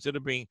curve. So instead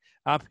of being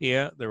up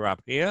here, they're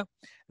up here,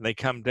 and they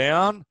come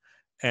down,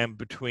 and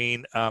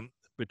between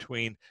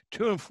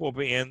 2 and 4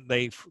 p.m.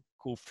 they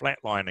call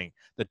flatlining.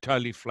 They're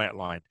totally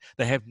flatlined.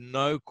 They have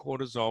no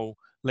cortisol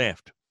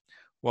left.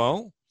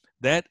 Well,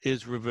 that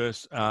is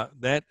reverse.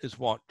 That is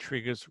what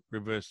triggers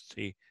reverse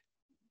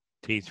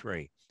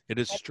T3. It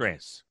is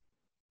stress.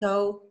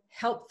 So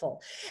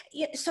helpful.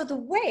 Yeah, so the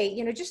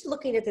way, just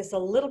looking at this a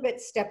little bit,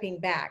 stepping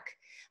back,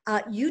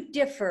 you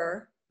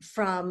differ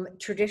from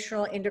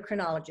traditional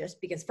endocrinologists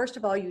because first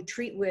of all, you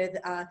treat with,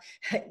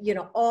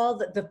 all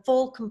the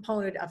full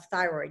component of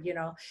thyroid,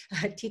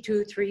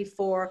 T2, 3,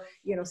 4,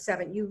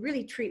 7, you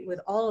really treat with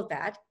all of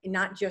that,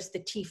 not just the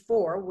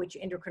T4, which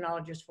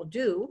endocrinologists will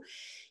do.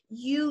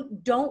 You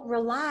don't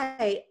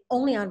rely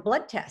only on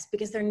blood tests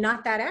because they're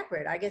not that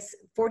accurate. I guess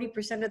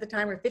 40% of the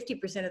time or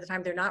 50% of the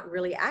time, they're not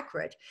really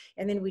accurate.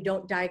 And then we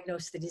don't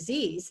diagnose the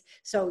disease.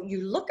 So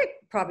you look at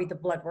probably the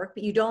blood work,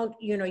 but you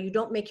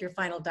don't make your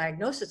final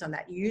diagnosis on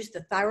that. You use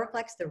the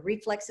Thyroflex, the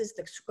reflexes,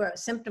 the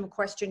symptom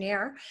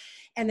questionnaire.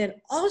 And then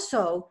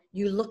also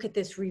you look at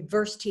this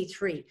reverse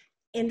T3.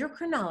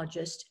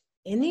 Endocrinologists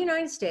in the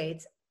United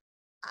States,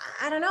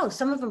 I don't know,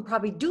 some of them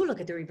probably do look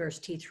at the reverse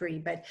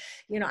T3, but,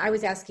 I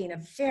was asking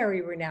a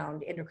very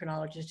renowned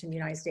endocrinologist in the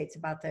United States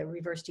about the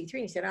reverse T3,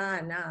 and he said,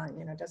 no,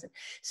 it doesn't.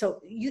 So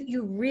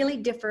you really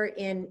differ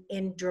in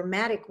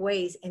dramatic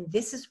ways, and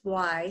this is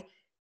why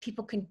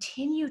people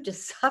continue to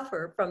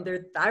suffer from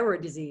their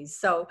thyroid disease.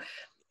 So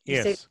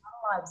you're saving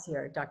a lot of lives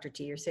here, Dr.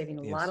 T. You're saving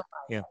a lot of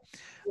lives. Yeah.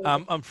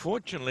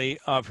 Unfortunately,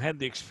 I've had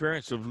the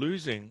experience of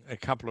losing a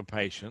couple of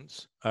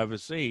patients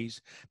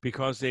overseas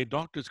because their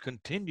doctors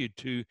continued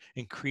to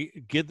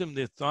give them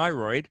their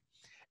thyroid,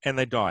 and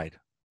they died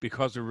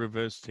because of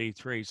reverse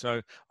T3.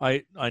 So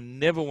I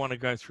never want to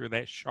go through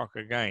that shock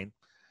again.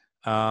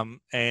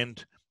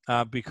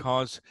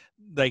 Because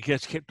they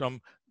just kept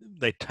on,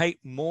 they take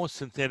more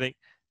synthetic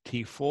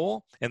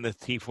T4, and the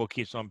T4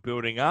 keeps on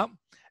building up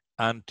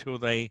until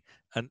they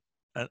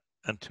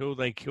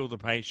kill the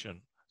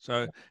patient.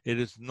 So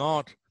it's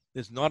not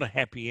a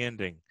happy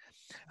ending.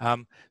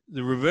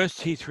 The reverse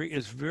T3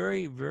 is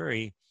very,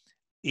 very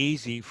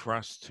easy for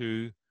us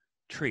to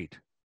treat.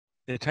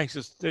 It takes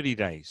us 30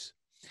 days.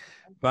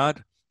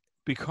 But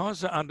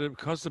because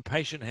the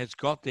patient has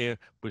got there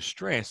with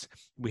stress,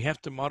 we have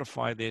to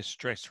modify their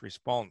stress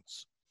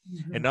response.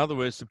 Mm-hmm. In other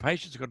words, the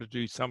patient's got to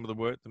do some of the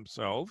work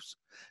themselves.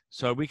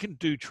 So we can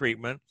do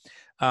treatment.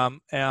 For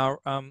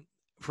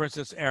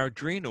instance, our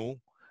adrenal,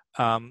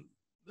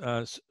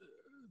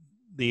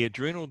 the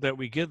adrenal that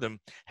we give them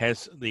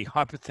has the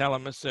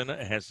hypothalamus in it.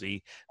 It has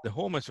the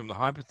hormones from the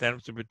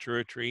hypothalamus, the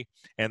pituitary,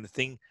 and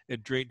the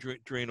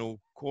adrenal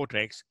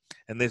cortex.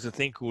 And there's a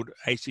thing called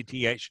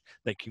ACTH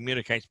that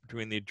communicates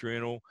between the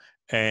adrenal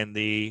and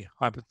the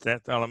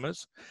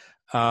hypothalamus,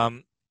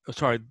 and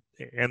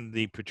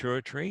the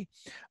pituitary.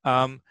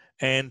 So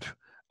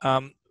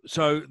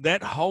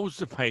that holds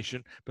the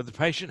patient, but the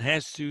patient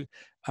has to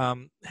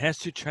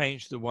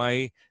change the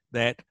way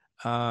that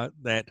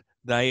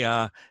they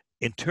are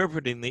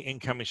interpreting the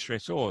incoming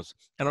stressors.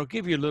 And I'll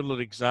give you a little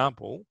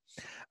example.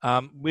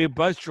 We're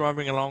both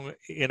driving along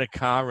in a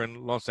car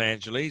in Los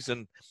Angeles,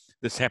 and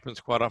this happens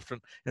quite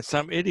often, and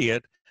some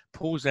idiot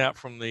pulls out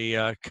from the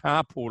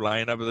carpool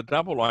lane over the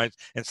double lines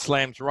and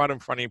slams right in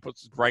front of you and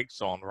puts his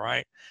brakes on,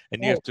 right?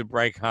 And you have to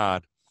brake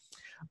hard.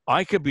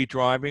 I could be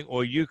driving,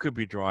 or you could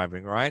be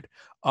driving, right?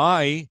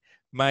 I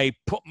may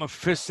put my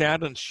fists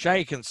out and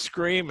shake and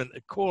scream and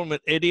call him an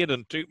idiot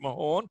and toot my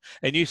horn,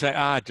 and you say,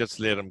 just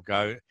let him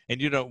go, and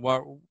you don't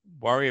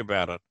worry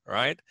about it,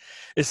 right?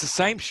 It's the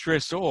same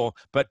stressor,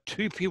 but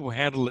two people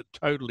handle it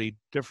totally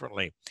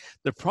differently.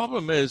 The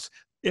problem is,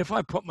 if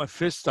I put my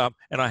fist up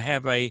and I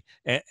have a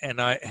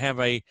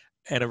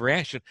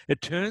reaction,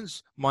 it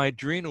turns my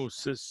adrenal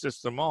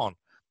system on.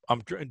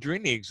 I'm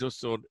adrenally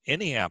exhausted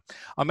anyhow.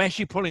 I'm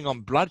actually putting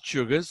on blood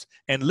sugars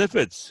and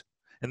lipids.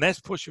 And that's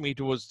pushing me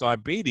towards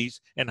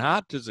diabetes and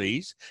heart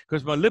disease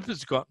because my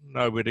lipids got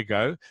nowhere to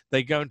go.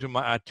 They go into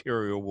my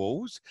arterial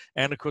walls.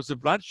 And of course, the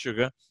blood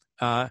sugar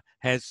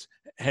has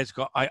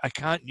got, I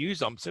can't use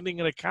them. I'm sitting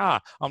in a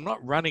car. I'm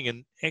not running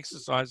and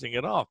exercising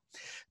it off.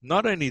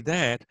 Not only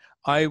that,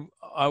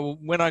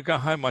 when I go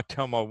home, I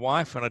tell my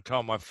wife and I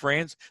tell my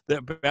friends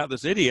about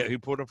this idiot who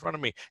pulled in front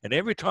of me. And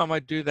every time I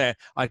do that,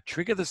 I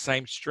trigger the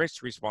same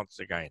stress response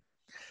again.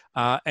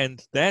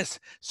 And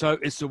so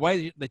it's the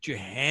way that you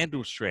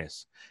handle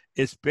stress.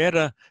 It's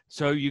better.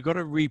 So you got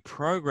to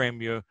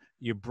reprogram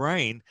your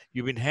brain.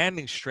 You've been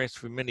handling stress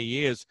for many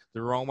years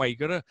the wrong way. You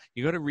got to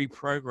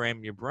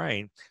reprogram your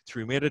brain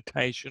through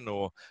meditation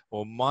or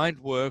mind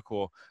work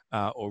or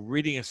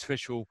reading a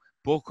special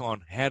book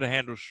on how to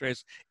handle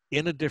stress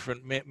in a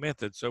different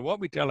method. So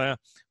what we tell our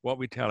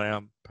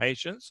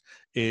patients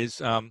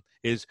is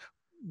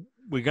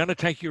we're going to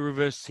take your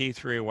reverse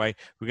T3 away.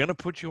 We're going to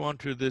put you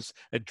onto this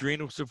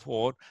adrenal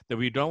support that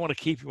we don't want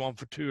to keep you on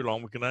for too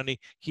long. We can only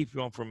keep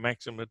you on for a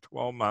maximum of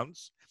 12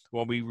 months.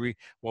 while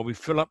we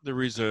fill up the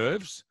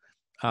reserves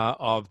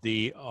of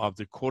the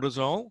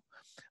cortisol,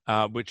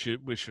 which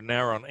are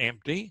now on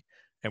empty,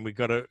 and we've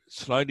got to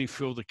slowly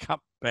fill the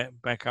cup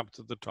back up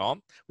to the top,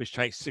 which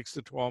takes 6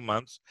 to 12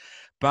 months.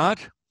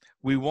 But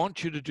we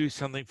want you to do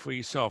something for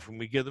yourself, and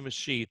we give them a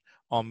sheet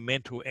on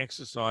mental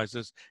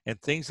exercises and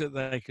things that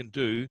they can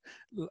do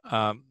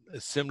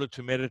similar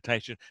to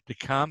meditation to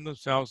calm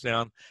themselves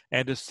down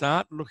and to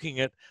start looking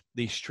at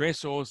the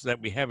stressors that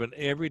we have in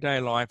everyday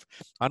life.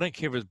 I don't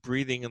care if it's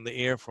breathing in the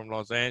air from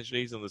Los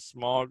Angeles and the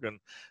smog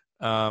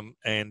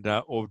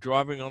or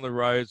driving on the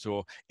roads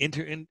or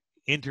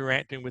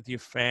interacting with your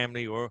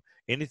family or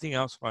anything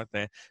else like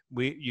that.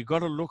 You got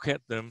to look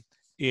at them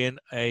in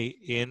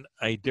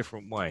a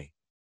different way.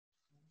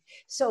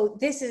 So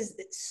this is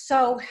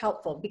so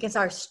helpful because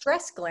our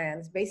stress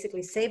glands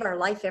basically save our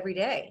life every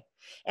day.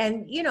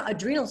 And, you know,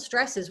 adrenal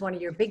stress is one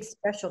of your big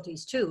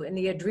specialties too. And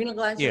the adrenal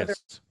glands, Yes. you know,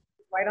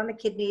 they're right on the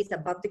kidneys,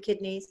 above the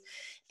kidneys.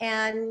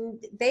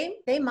 And they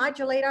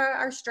modulate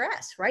our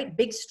stress, right?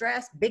 Big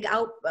stress, big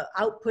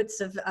outputs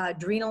of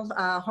adrenal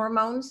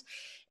hormones.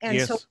 And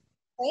yes. so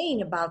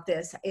saying about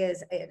this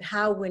is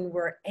how when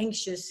we're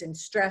anxious and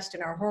stressed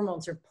and our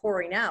hormones are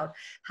pouring out,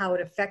 how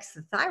it affects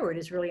the thyroid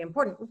is really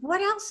important.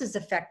 What else is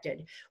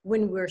affected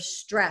when we're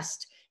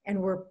stressed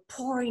and we're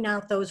pouring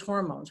out those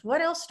hormones?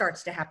 What else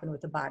starts to happen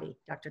with the body,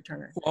 Dr.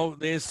 Turner? Well,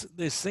 there's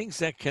things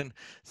that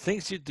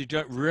you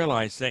don't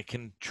realize that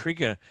can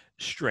trigger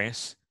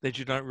stress that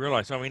you don't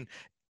realize. I mean,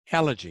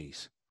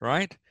 allergies,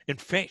 right?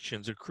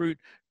 Infections, acute.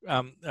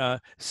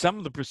 Some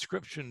of the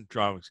prescription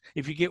drugs,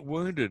 if you get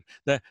wounded,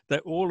 they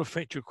all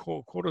affect your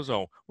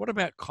cortisol. What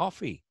about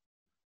coffee?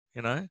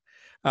 You know,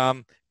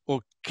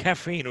 or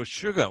caffeine or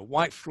sugar,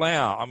 white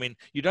flour. I mean,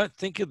 you don't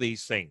think of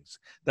these things.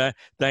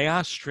 They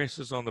are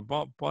stresses on the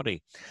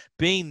body.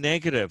 Being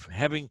negative,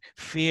 having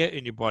fear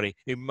in your body,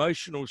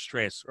 emotional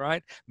stress,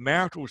 right?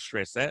 Marital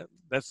stress.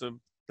 That's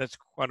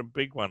quite a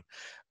big one.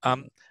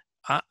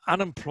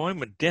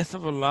 Unemployment, death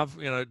of a love,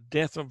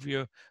 death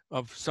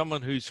of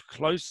someone who's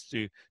close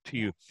to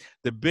you.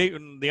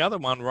 The other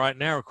one right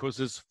now, of course,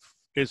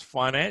 is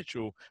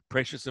financial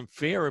pressures and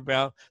fear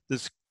about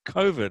this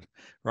COVID,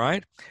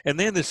 right? And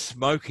then there's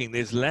smoking,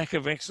 there's lack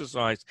of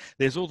exercise,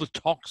 there's all the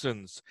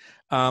toxins,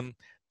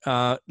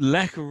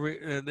 lack of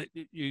we're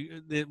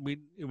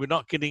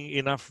not getting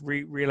enough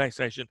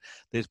relaxation.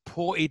 There's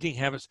poor eating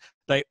habits.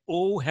 They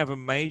all have a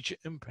major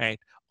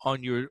impact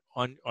on your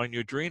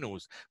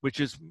adrenals,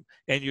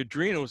 and your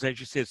adrenals, as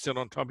you said, sit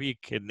on top of your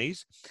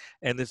kidneys,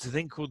 and there's a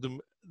thing called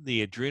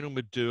the adrenal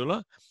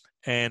medulla,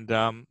 and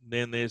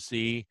then there's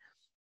the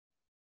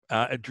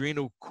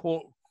adrenal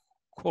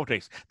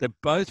cortex. They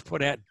both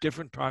put out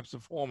different types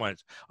of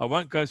hormones. I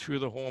won't go through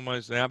the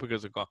hormones now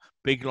because I've got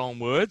big long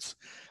words,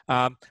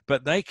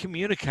 but they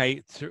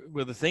communicate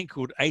with a thing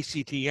called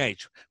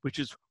ACTH, which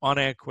is on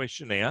our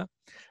questionnaire.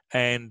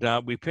 And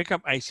we pick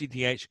up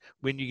ACTH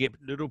when you get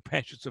little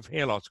patches of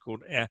hair loss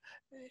called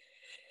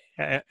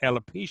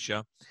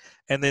alopecia.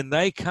 And then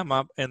they come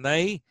up and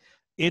they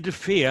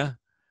interfere.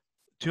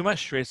 Too much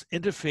stress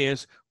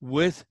interferes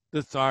with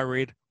the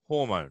thyroid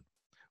hormone,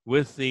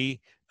 with the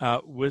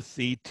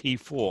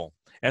T4.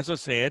 As I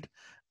said,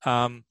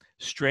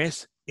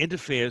 stress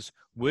interferes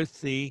at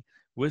the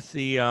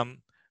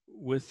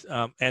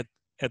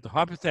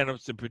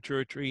hypothalamus, the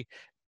pituitary,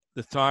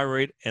 the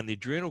thyroid, and the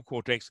adrenal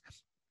cortex.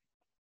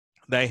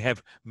 They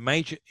have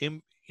major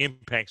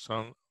impacts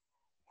on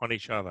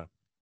each other.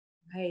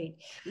 Right.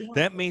 Yeah.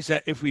 That means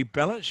that if we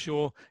balance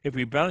your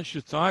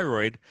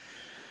thyroid,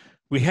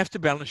 we have to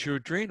balance your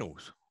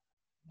adrenals.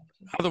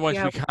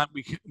 Otherwise,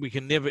 we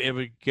can never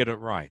ever get it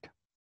right.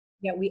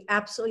 Yeah, we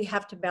absolutely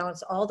have to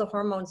balance all the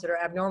hormones that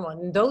are abnormal.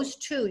 And those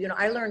two,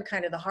 I learned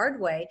kind of the hard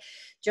way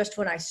just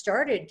when I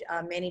started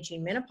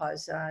managing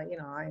menopause,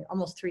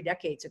 almost 3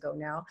 decades ago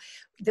now,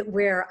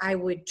 where I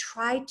would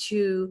try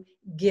to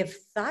give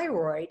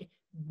thyroid,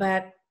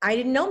 but I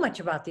didn't know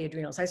much about the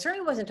adrenals. I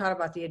certainly wasn't taught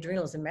about the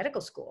adrenals in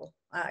medical school.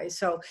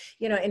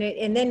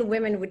 And then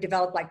women would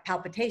develop like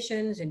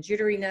palpitations and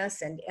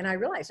jitteriness. And I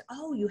realized,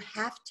 you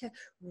have to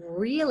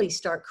really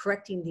start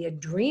correcting the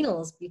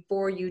adrenals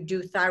before you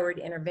do thyroid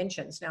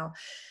interventions. Now,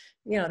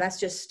 that's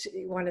just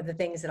one of the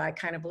things that I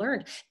kind of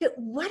learned. But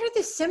what are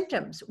the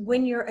symptoms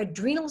when your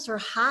adrenals are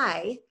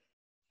high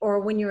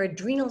or when your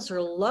adrenals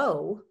are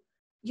low?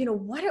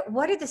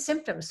 What are the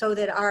symptoms so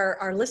that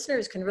our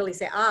listeners can really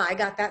say, I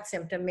got that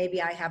symptom,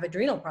 maybe I have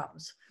adrenal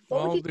problems?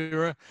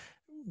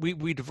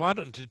 We divide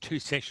it into 2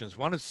 sections.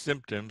 One is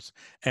symptoms,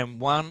 and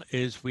one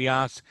is we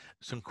ask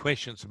some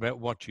questions about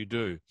what you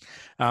do.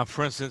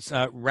 For instance,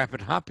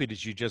 rapid heartbeat,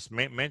 as you just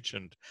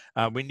mentioned.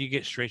 When you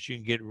get stressed, you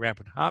can get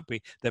rapid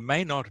heartbeat that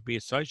may not be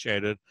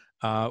associated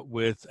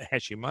with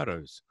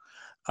Hashimoto's.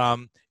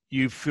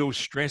 You feel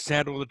stressed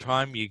out all the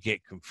time. You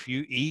get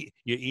confused.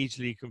 You're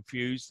easily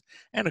confused.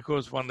 And of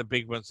course, one of the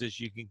big ones is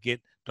you can get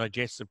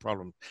digestive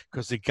problems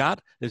because the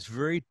gut is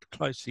very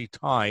closely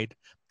tied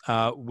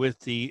with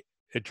the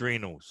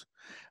adrenals.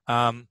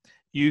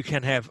 you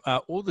can have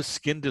all the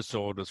skin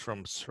disorders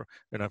from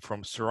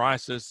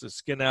psoriasis to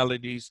skin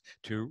allergies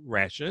to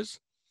rashes.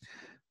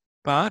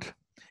 But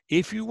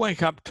if you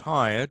wake up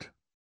tired,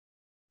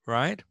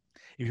 right?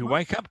 If you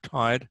wake up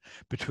tired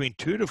between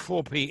 2 to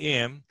 4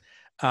 p.m.,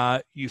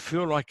 you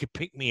feel like a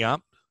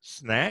pick-me-up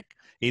snack,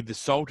 either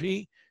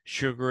salty,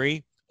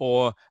 sugary,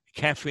 or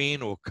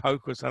caffeine or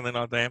Coke or something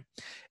like that.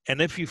 And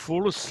if you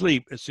fall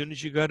asleep as soon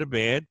as you go to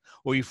bed,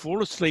 or you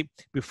fall asleep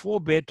before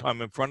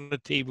bedtime in front of the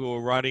TV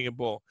or riding a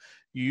ball,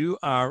 you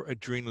are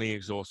adrenally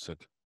exhausted.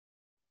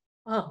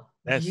 Oh,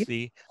 That's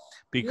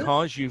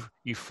because you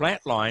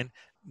flatline.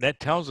 That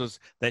tells us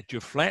that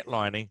you're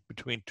flatlining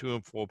between 2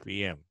 and 4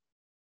 p.m.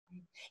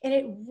 And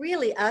it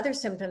really, other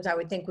symptoms I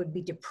would think would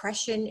be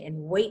depression and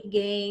weight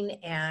gain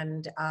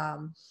and,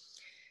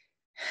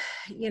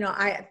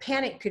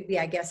 panic could be,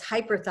 I guess,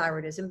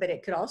 hyperthyroidism, but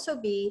it could also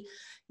be,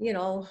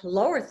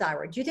 lower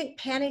thyroid. Do you think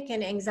panic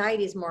and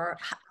anxiety is more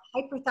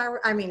hyperthyroid?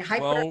 I mean,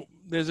 Well,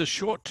 there's a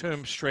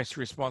short-term stress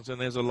response and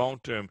there's a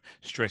long-term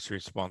stress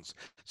response.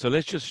 So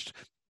let's just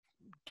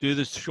do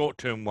this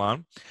short-term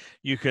one.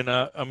 You can,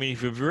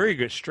 if you're very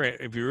good stress,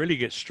 if you really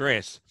get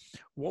stressed,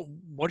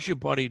 what's your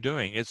body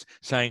doing? It's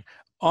saying,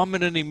 I'm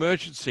in an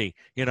emergency,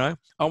 I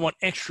want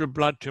extra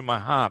blood to my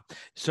heart.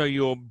 So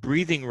your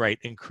breathing rate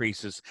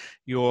increases,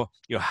 your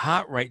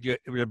heart rate,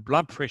 your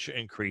blood pressure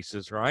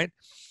increases, right?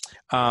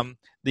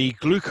 The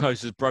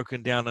glucose is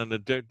broken down in a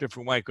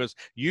different way because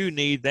you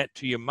need that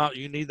to you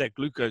need that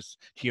glucose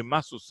to your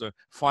muscles to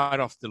fight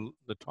off the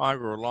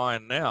tiger or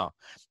lion now.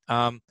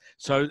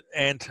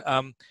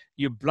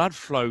 Your blood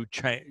flow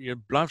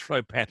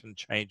pattern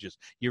changes,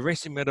 your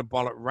resting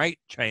metabolic rate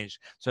changes.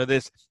 So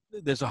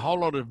there's a whole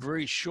lot of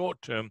very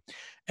short term,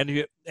 and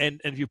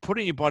if you're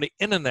putting your body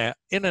in and out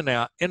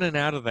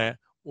of that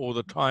all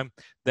the time,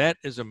 that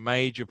is a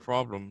major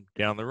problem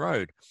down the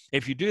road.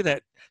 If you do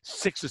that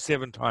 6 or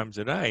 7 times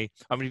a day,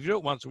 if you do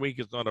it once a week,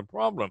 it's not a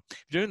problem.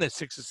 If you're doing that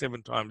 6 or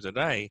 7 times a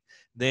day,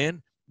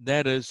 then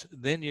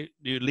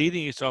you're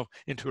leading yourself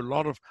into a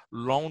lot of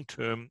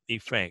long-term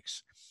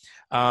effects.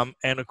 And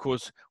of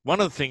course, one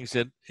of the things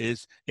that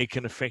is, it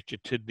can affect your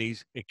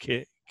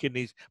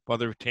kidneys by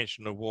the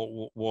retention of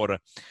water.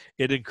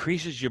 It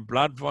increases your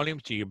blood volume,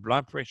 so your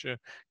blood pressure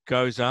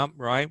goes up,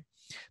 right?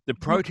 The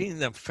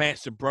proteins and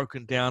fats are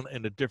broken down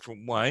in a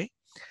different way.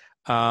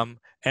 And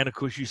of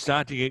course, you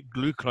start to get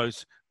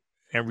glucose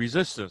and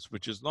resistance,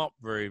 which is not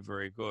very,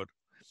 very good.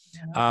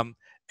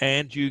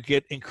 And you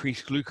get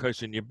increased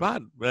glucose in your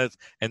blood,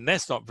 and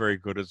that's not very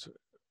good as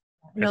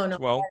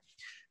well.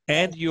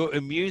 And your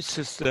immune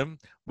system,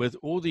 with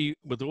all the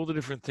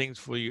different things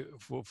for you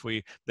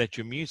that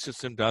your immune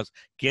system does,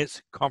 gets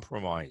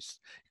compromised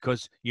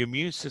because your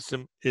immune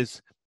system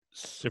is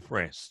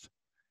suppressed.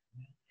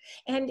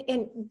 And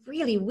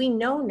really, we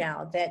know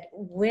now that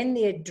when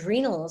the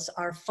adrenals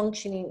are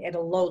functioning at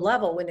a low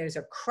level, when there's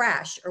a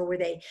crash or where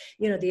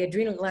the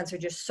adrenal glands are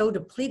just so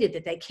depleted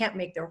that they can't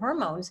make their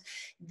hormones,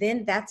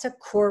 then that's a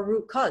core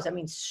root cause.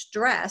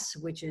 Stress,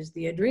 which is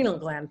the adrenal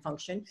gland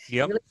function,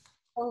 really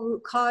core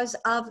root cause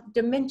of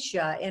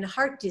dementia and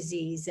heart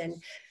disease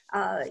and,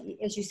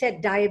 as you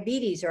said,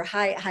 diabetes or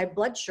high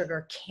blood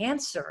sugar,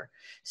 cancer.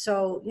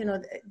 So,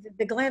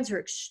 the glands are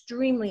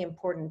extremely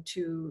important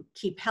to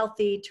keep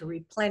healthy, to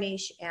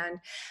replenish. And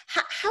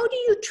how do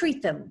you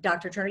treat them,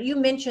 Dr. Turner? You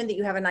mentioned that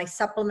you have a nice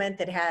supplement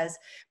that has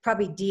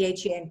probably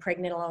DHA and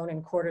pregnenolone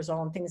and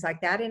cortisol and things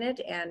like that in it.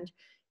 And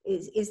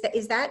is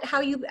that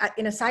how you,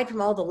 and aside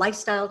from all the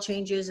lifestyle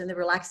changes and the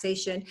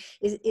relaxation,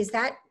 is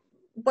that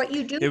what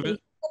you do?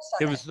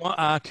 It was not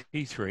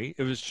RT3.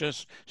 It was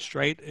just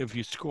straight. If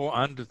you score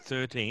under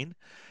 13,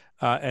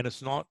 and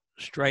it's not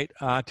straight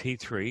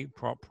RT3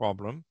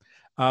 problem,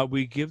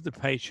 we give the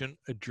patient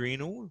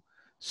adrenal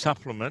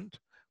supplement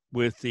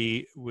with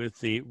the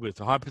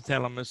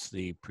hypothalamus,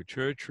 the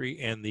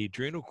pituitary, and the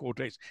adrenal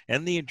cortex,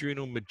 and the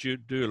adrenal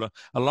medulla,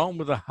 along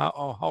with a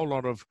whole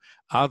lot of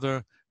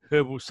other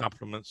herbal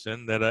supplements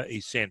that are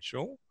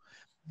essential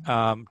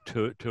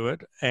to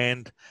it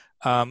and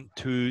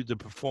to the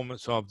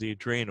performance of the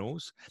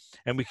adrenals.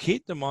 And we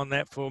keep them on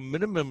that for a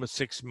minimum of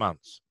 6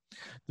 months.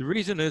 The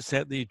reason is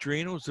that the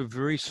adrenals are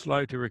very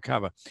slow to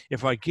recover.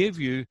 If I give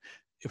you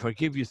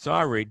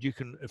thyroid, you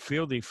can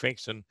feel the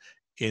effects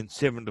in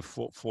 7 to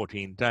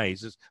 14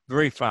 days. It's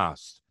very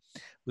fast.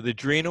 But the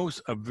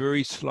adrenals are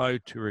very slow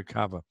to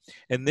recover.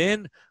 And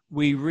then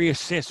we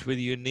reassess whether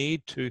you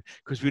need to,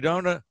 because we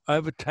don't want to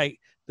overtake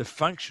the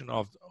function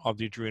of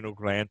the adrenal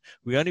gland.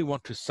 We only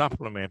want to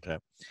supplement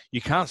it.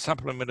 You can't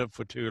supplement it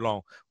for too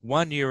long.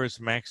 1 year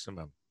is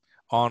maximum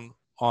on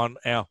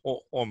our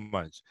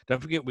hormones.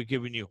 Don't forget, we're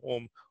giving you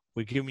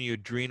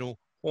adrenal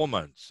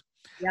hormones.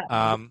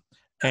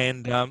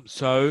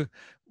 So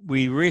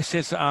we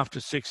reassess it after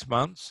 6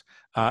 months,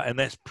 and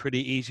that's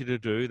pretty easy to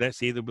do.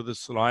 That's either with a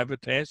saliva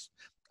test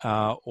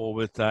or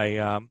with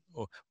a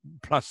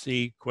plus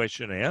C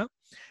questionnaire.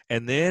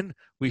 And then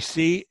we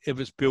see if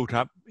it's built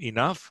up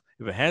enough,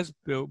 if it has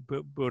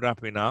built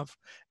up enough,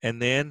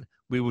 and then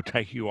we will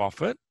take you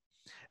off it.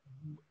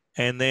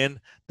 And then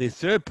the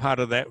third part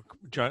of that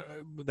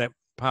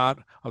part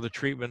of the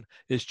treatment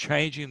is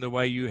changing the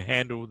way you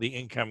handle the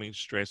incoming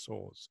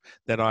stressors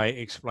that I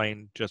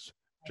explained just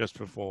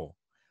before.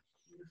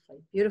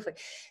 Beautifully, beautifully.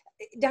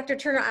 Dr.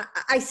 Turner,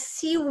 I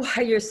see why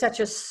you're such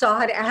a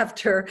sought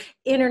after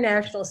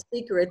international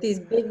speaker at these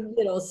big,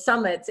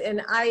 summits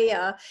and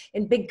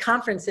in big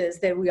conferences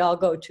that we all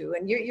go to.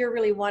 And you're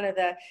really one of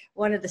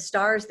the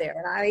stars there.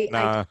 And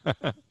I'm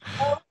so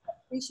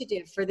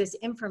appreciative for this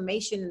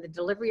information and the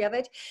delivery of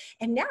it.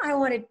 And now I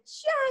want to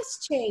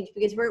just change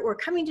because we're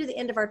coming to the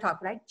end of our talk,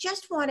 but I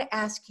just want to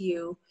ask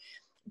you,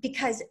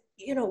 because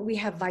we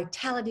have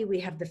vitality, we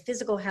have the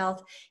physical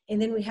health, and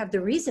then we have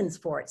the reasons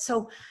for it.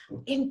 So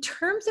in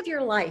terms of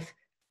your life,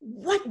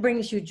 what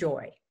brings you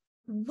joy?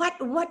 What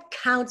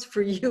counts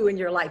for you in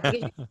your life?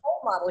 Because you're a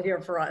role model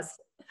here for us.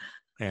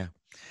 Yeah.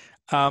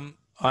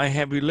 I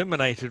have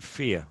eliminated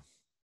fear.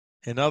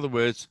 In other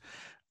words,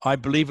 I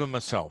believe in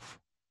myself.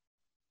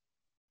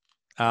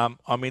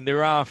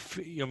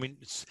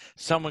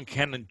 Someone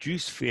can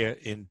induce fear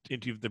into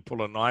you. They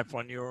pull a knife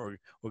on you or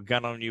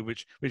gun on you,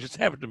 which has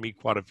happened to me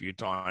quite a few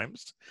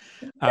times.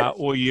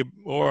 Or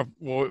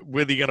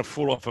whether you're going to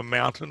fall off a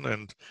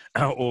mountain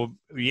or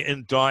you're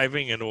in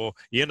diving or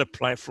you're in a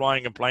plane,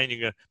 flying a plane,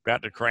 you're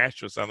about to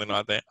crash or something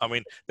like that. I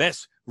mean,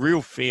 that's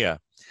real fear.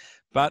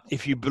 But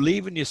if you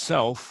believe in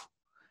yourself,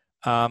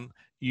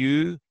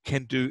 you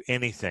can do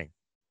anything.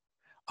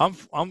 I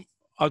was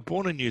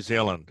born in New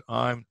Zealand.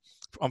 I'm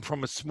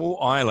from a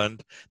small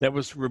island that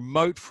was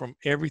remote from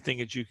everything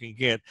that you can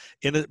get.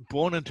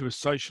 Born into a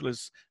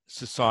socialist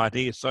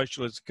society, a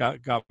socialist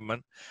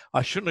government.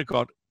 I shouldn't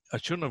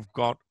have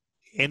got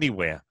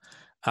anywhere.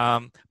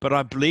 But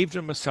I believed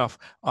in myself.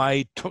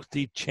 I took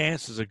the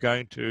chances of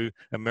going to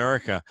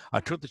America. I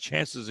took the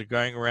chances of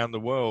going around the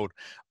world.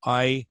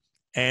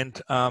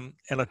 And I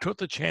took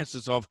the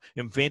chances of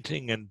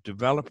inventing and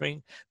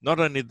developing not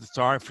only the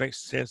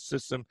Thyroflex test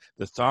system,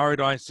 the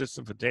thyroid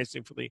system for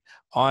testing for the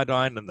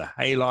iodine and the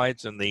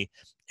halides and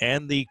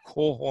the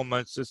core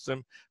hormone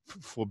system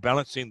for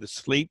balancing the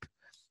sleep.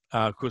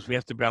 Of course, we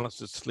have to balance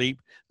the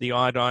sleep, the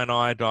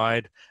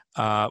iodide,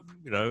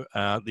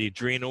 the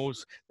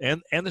adrenals,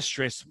 and the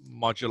stress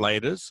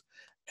modulators,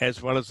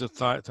 as well as the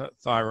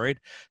thyroid.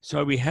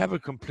 So we have a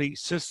complete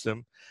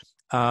system,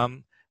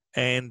 and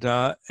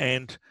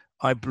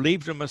I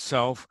believed in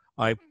myself.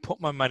 I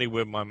put my money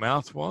where my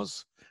mouth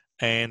was,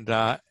 and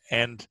I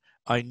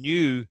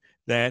knew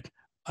that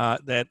I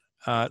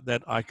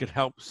could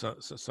help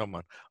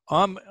someone.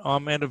 I'm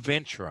an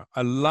adventurer.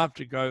 I love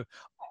to go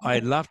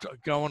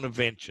on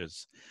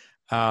adventures,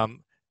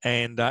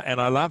 and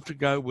I love to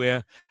go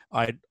where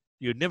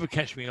you'd never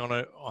catch me on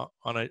a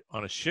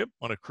ship,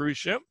 on a cruise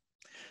ship.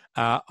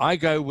 I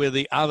go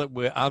where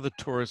other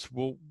tourists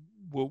will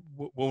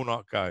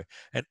not go.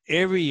 And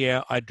every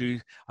year I do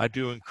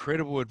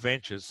incredible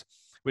adventures,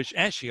 which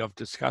actually I've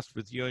discussed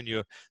with you and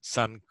your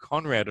son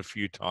Conrad a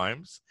few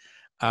times,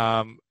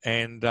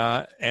 and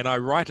I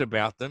write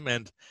about them,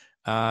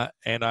 so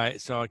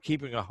I'm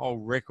keeping a whole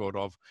record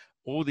of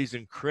all these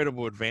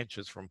incredible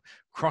adventures, from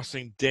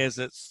crossing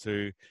deserts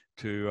to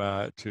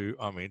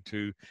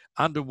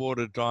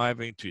underwater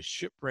diving, to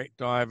shipwreck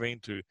diving,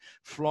 to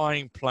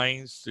flying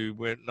planes to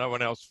where no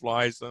one else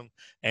flies them,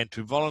 and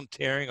to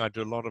volunteering. I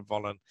do a lot of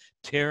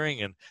volunteering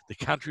in the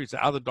countries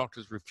that other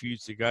doctors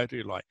refuse to go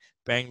to, like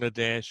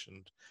Bangladesh,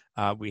 and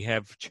we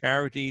have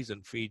charities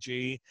in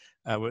Fiji.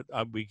 My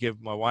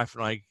wife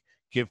and I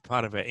give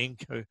part of our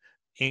income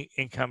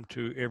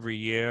to every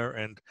year,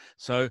 and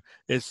so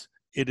it's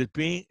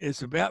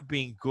about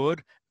being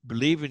good,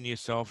 believe in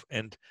yourself,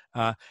 and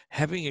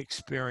having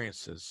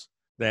experiences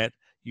that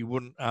you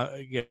wouldn't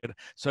get.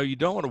 So you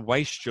don't want to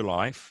waste your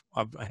life.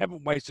 I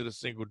haven't wasted a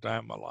single day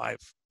of my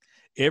life.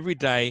 Every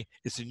day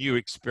is a new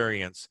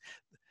experience,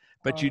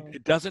 but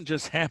it doesn't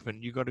just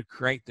happen. You got to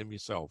create them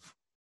yourself.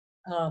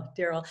 Oh,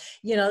 Daryl,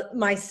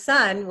 my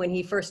son, when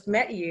he first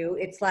met you,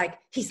 he's like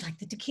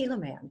the tequila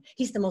man.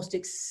 He's the most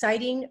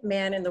exciting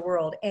man in the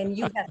world. And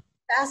you have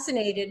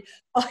fascinated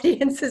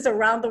audiences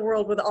around the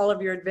world with all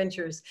of your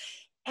adventures.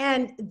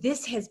 And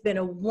this has been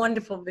a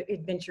wonderful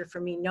adventure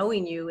for me,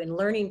 knowing you and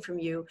learning from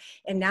you,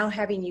 and now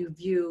having you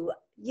view,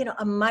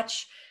 a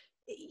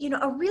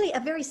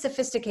very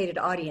sophisticated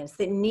audience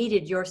that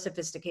needed your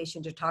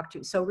sophistication to talk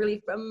to. So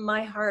really, from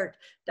my heart,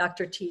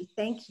 Dr. T,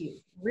 thank you.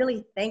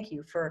 Really, thank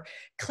you for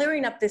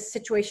clearing up this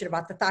situation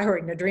about the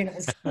thyroid and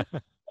adrenals.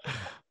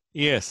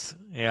 Yes.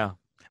 Yeah.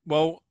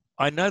 Well,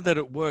 I know that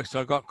it works.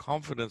 I got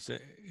confidence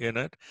in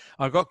it.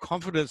 I got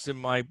confidence in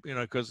my,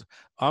 because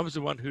I was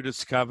the one who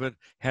discovered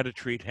how to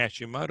treat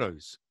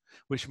Hashimoto's,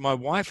 which my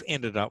wife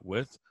ended up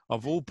with,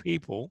 of all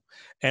people,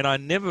 and I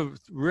never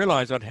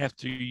realized I'd have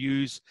to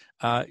use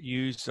the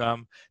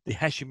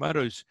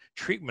Hashimoto's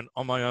treatment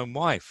on my own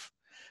wife.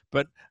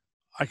 But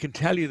I can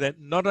tell you that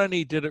not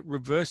only did it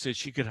reverse it,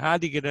 she could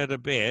hardly get out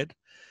of bed,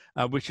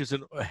 which is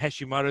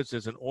Hashimoto's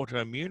is an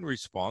autoimmune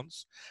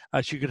response.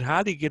 She could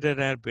hardly get out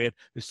of bed.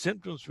 The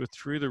symptoms were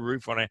through the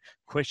roof. On a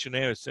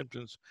questionnaire, her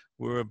symptoms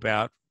were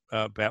about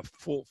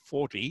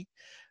 40.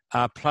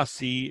 plus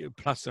the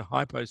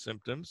hypo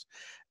symptoms,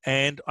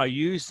 and I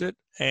used it.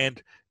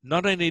 And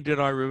not only did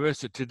I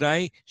reverse it,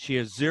 today she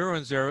has 0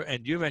 and 0,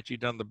 and you've actually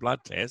done the blood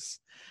tests.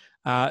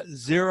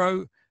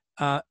 0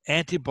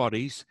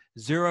 antibodies,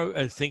 0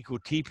 a thing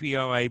called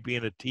TPOAB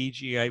and a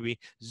TGAB,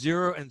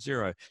 0 and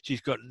 0.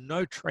 She's got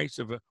no trace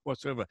of it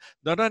whatsoever.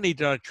 Not only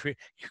did I treat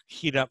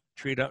up,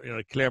 clear up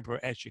her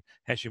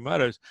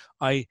Hashimoto's,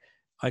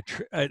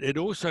 it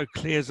also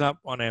clears up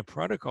on our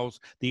protocols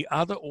the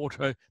other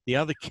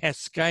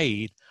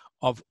cascade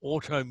of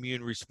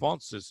autoimmune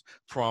responses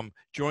from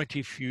joint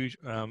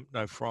effusion,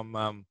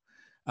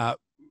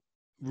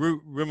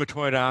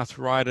 rheumatoid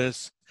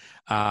arthritis,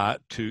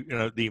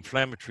 to the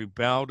inflammatory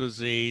bowel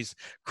disease,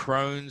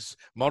 Crohn's,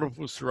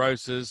 multiple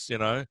sclerosis,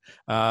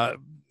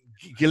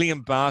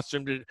 Guillain-Barré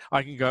syndrome.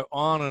 I can go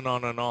on and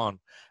on and on,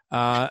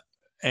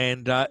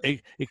 and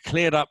it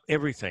cleared up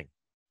everything.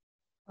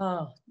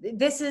 Oh,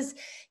 this is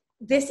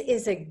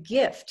a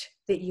gift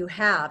that you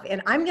have, and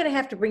I'm going to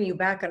have to bring you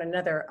back on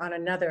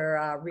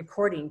another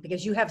recording,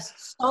 because you have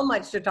so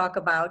much to talk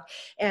about,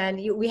 and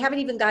we haven't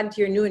even gotten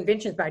to your new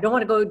inventions. But I don't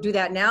want to go do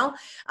that now,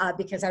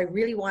 because I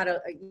really want to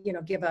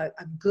give a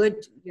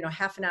good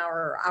half an hour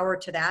or hour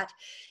to that.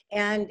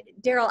 And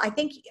Daryl, I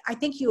think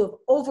you have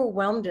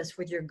overwhelmed us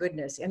with your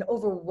goodness, and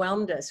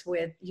overwhelmed us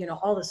with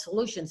all the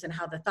solutions and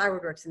how the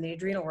thyroid works and the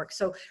adrenal works.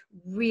 So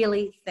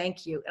really,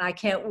 thank you, and I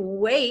can't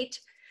wait.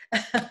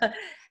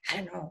 I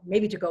don't know,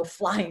 maybe to go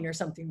flying or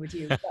something with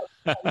you.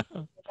 It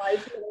would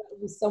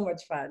be so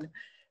much fun.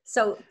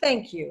 So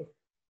thank you.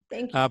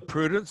 Thank you.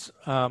 Prudence,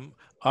 I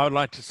would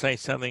like to say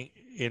something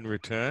in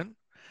return.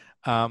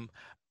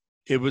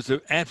 It was an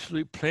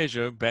absolute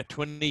pleasure. About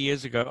 20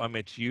 years ago, I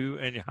met you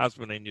and your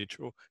husband and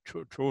your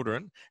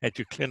children at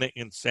your clinic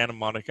in Santa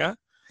Monica.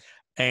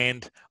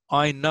 And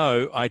I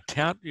know I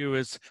tout you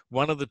as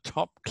one of the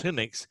top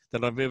clinics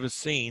that I've ever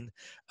seen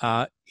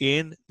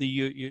in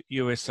the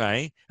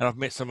USA. And I've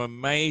met some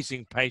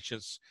amazing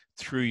patients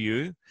through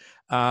you,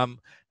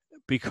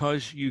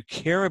 because you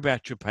care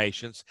about your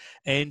patients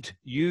and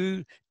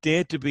you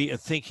dare to be a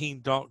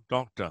thinking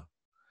doctor,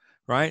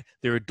 right?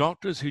 There are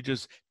doctors who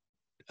just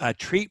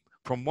treat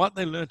from what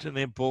they learned in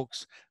their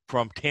books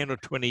from 10 or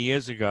 20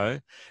 years ago.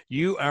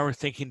 You are a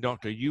thinking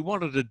doctor. You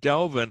wanted to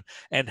delve in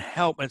and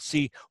help and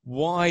see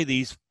why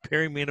these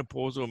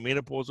perimenopausal or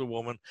menopausal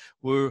women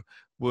were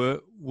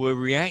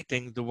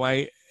reacting the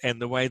way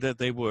that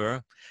they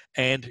were,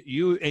 and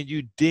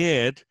you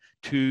dared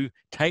to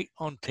take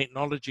on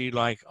technology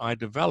like I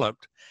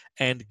developed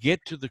and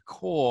get to the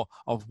core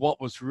of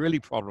what was really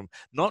problem.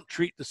 Not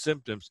treat the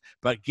symptoms,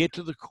 but get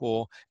to the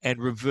core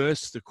and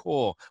reverse the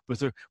core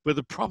with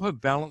a proper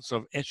balance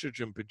of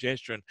estrogen,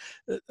 progesterone,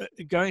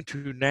 going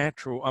to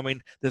natural. I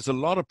mean, there's a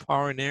lot of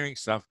pioneering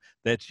stuff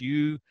that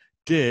you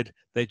did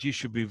that you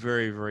should be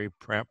very, very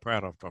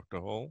proud of, Dr.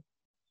 Hall.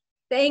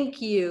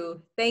 Thank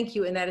you. Thank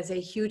you. And that is a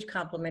huge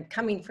compliment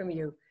coming from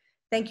you.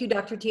 Thank you,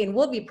 Dr. T. And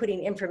we'll be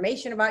putting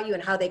information about you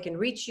and how they can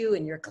reach you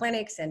in your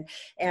clinics. And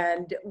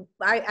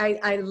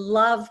I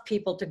love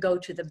people to go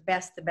to the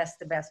best.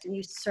 And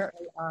you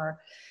certainly are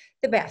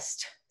the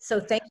best. So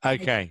thank you.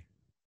 Okay.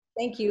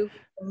 Thank you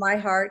from my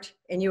heart.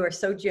 And you are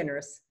so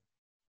generous.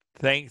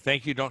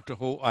 Thank you, Dr.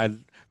 Hall. I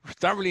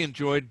thoroughly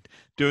enjoyed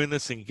doing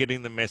this and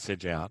getting the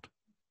message out.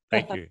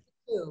 Thank you.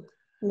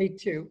 Me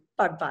too.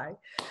 Bye-bye.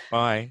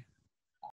 Bye.